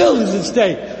free will is at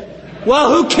stake?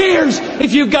 Well, who cares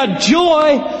if you've got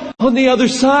joy on the other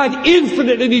side,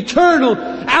 infinite and eternal,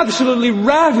 absolutely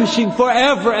ravishing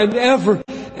forever and ever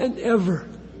and ever.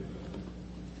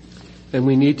 And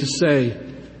we need to say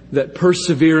that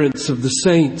perseverance of the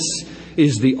saints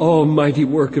is the almighty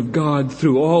work of God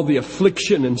through all the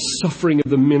affliction and suffering of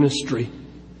the ministry,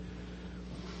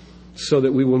 so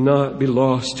that we will not be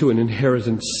lost to an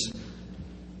inheritance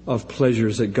of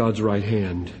pleasures at God's right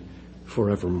hand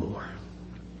forevermore.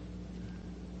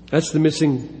 That's the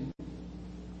missing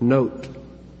note,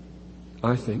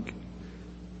 I think.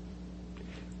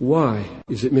 Why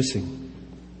is it missing?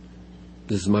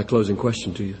 This is my closing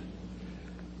question to you.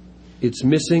 It's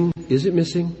missing. Is it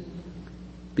missing?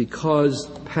 Because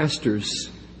pastors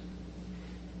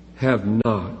have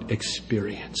not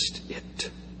experienced it.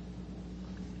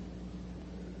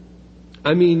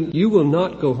 I mean, you will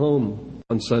not go home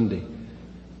on Sunday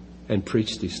and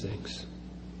preach these things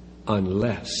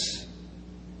unless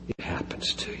it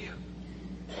happens to you.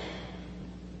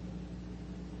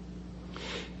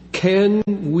 Can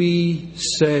we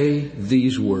say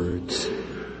these words?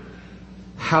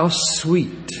 How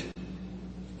sweet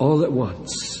all at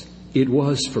once it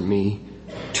was for me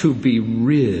to be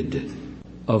rid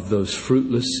of those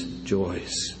fruitless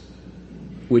joys,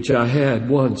 which I had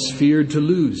once feared to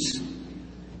lose.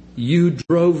 You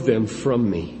drove them from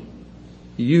me.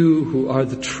 You who are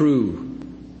the true,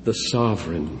 the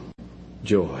sovereign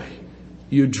joy.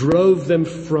 You drove them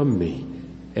from me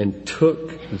and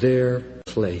took their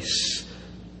place.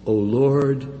 O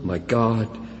Lord, my God,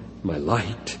 my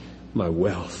light, my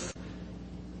wealth,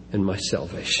 and my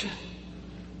salvation.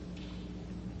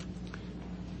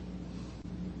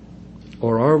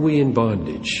 Or are we in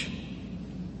bondage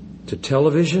to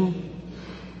television,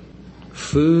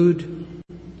 food,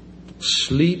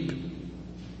 sleep,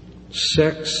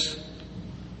 sex,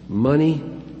 money,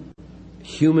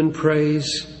 human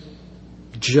praise,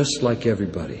 just like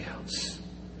everybody else?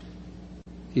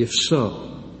 If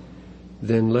so,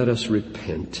 then let us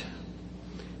repent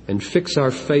and fix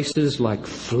our faces like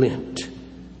flint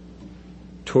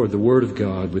toward the Word of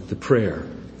God with the prayer,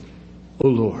 O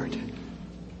Lord,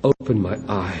 open my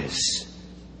eyes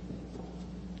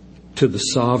to the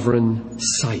sovereign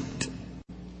sight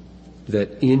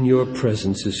that in your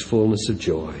presence is fullness of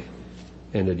joy,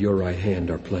 and at your right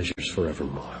hand are pleasures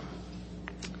forevermore.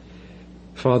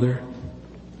 Father,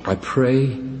 I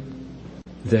pray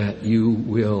that you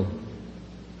will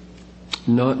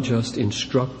not just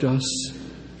instruct us,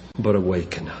 but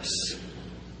awaken us.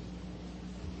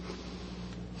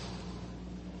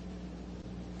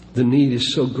 The need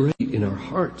is so great in our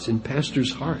hearts, in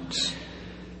pastors' hearts.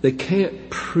 They can't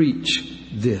preach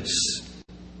this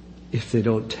if they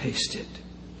don't taste it.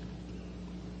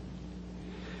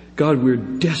 God, we're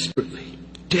desperately,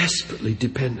 desperately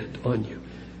dependent on you.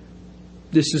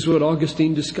 This is what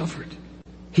Augustine discovered.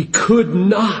 He could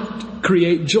not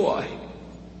create joy.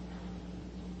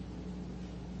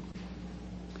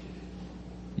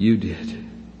 You did.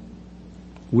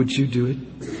 Would you do it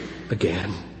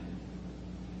again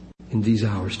in these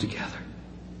hours together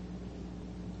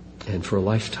and for a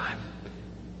lifetime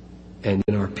and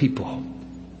in our people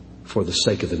for the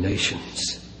sake of the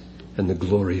nations and the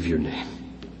glory of your name?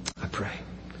 I pray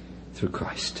through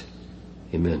Christ.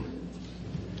 Amen.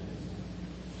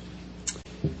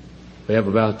 We have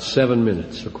about 7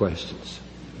 minutes for questions.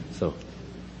 So,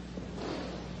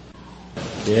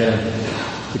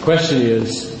 the question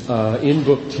is, in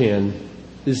Book 10,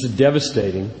 this is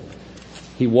devastating.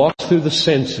 He walks through the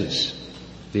senses,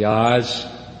 the eyes,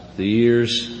 the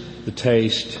ears, the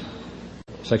taste,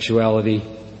 sexuality,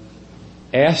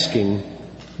 asking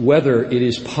whether it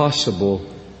is possible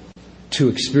to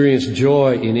experience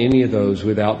joy in any of those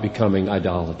without becoming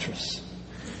idolatrous.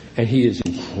 And he is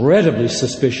incredibly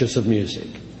suspicious of music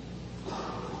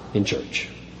in church.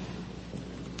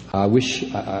 I wish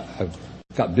I've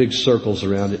got big circles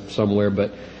around it somewhere,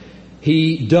 but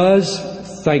he does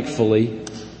thankfully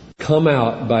come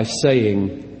out by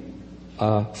saying,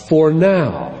 for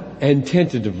now and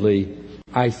tentatively,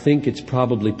 I think it's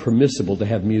probably permissible to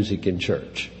have music in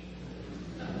church.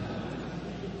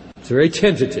 It's very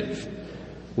tentative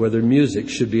whether music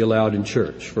should be allowed in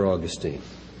church for Augustine.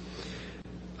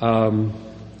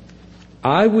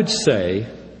 I would say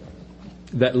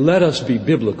that let us be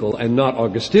biblical and not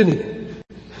Augustinian.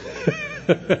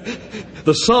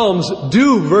 The Psalms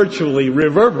do virtually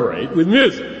reverberate with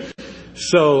music.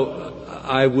 So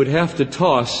I would have to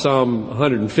toss Psalm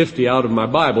 150 out of my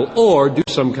Bible or do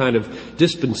some kind of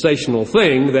dispensational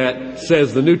thing that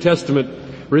says the New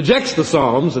Testament rejects the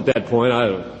Psalms at that point. I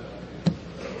don't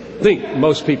think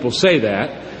most people say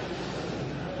that.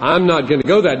 I'm not going to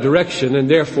go that direction, and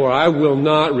therefore I will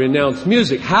not renounce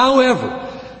music. However,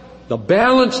 the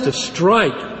balance to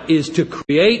strike is to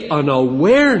create an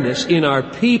awareness in our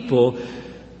people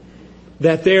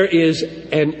that there is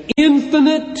an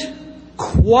infinite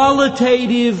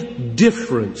qualitative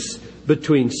difference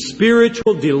between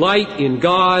spiritual delight in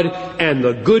God and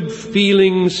the good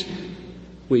feelings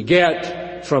we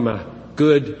get from a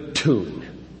good tune.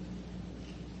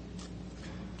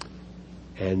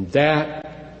 And that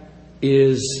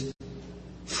is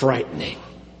frightening.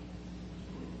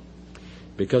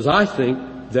 Because I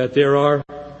think that there are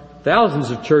thousands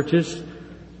of churches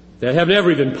that have never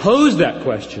even posed that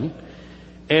question,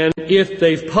 and if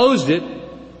they've posed it,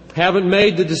 haven't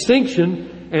made the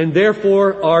distinction, and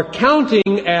therefore are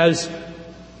counting as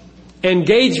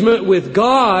engagement with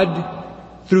God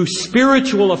through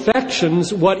spiritual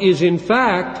affections what is in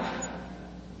fact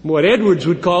what Edwards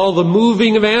would call the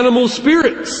moving of animal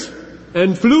spirits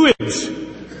and fluids.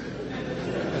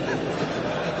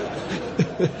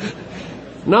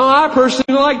 Now, I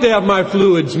personally like to have my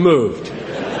fluids moved.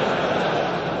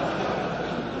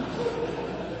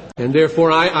 And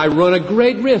therefore I run a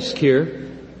great risk here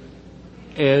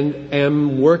and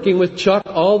am working with Chuck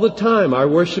all the time, our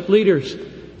worship leaders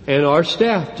and our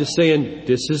staff, just saying,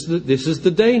 this is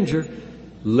the danger.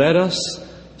 Let us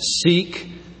seek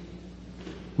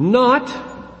not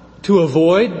to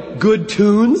avoid good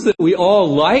tunes that we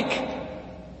all like,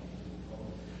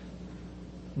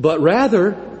 but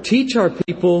rather teach our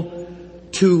people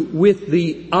to, with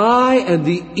the eye and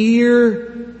the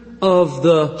ear of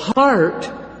the heart,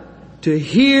 to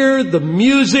hear the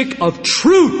music of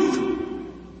truth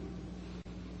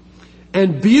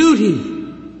and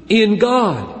beauty in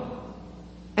God.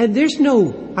 And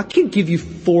I can't give you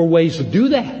 4 ways to do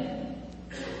that.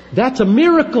 That's a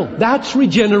miracle. That's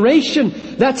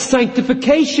regeneration. That's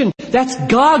sanctification. That's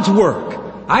God's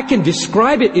work. I can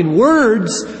describe it in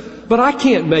words, but I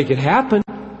can't make it happen.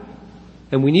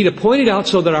 And we need to point it out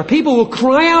so that our people will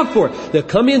cry out for it. They'll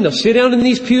come in, they'll sit down in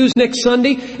these pews next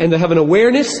Sunday, and they'll have an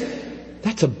awareness.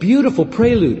 That's a beautiful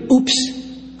prelude. Oops.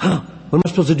 What am I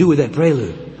supposed to do with that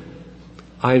prelude?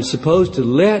 I am supposed to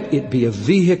let it be a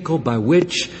vehicle by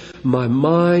which my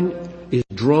mind is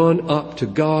drawn up to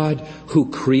God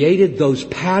who created those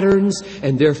patterns,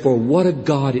 and therefore what a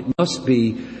God it must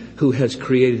be who has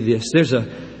created this.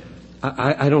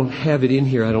 I don't have it in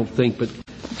here, I don't think, but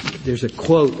there's a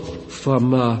quote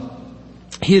from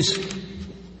his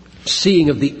seeing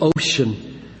of the ocean.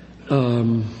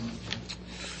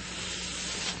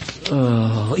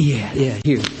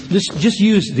 Here. Just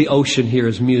use the ocean here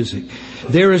as music.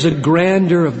 There is a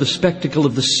grandeur of the spectacle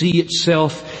of the sea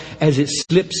itself as it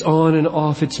slips on and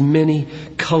off its many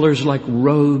colors like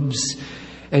robes.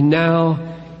 And now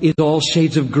it's all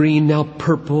shades of green, now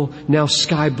purple, now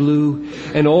sky blue.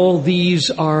 And all these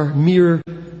are mere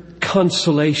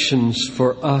consolations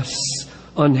for us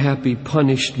unhappy,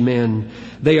 punished men.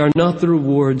 They are not the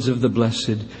rewards of the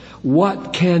blessed.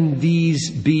 What can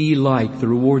these be like, the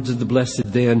rewards of the blessed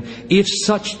then, if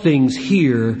such things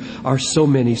here are so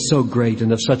many, so great,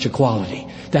 and of such a quality?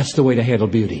 That's the way to handle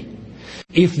beauty.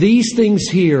 If these things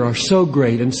here are so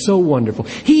great and so wonderful.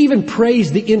 He even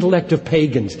praised the intellect of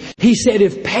pagans. He said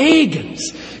if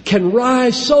pagans can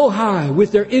rise so high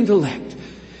with their intellect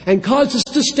and cause us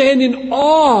to stand in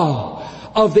awe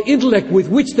of the intellect with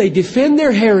which they defend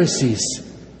their heresies,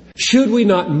 should we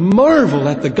not marvel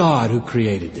at the God who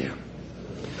created them?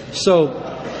 So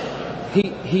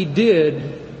he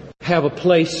did have a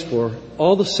place for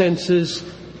all the senses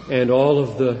and all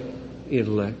of the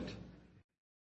intellect.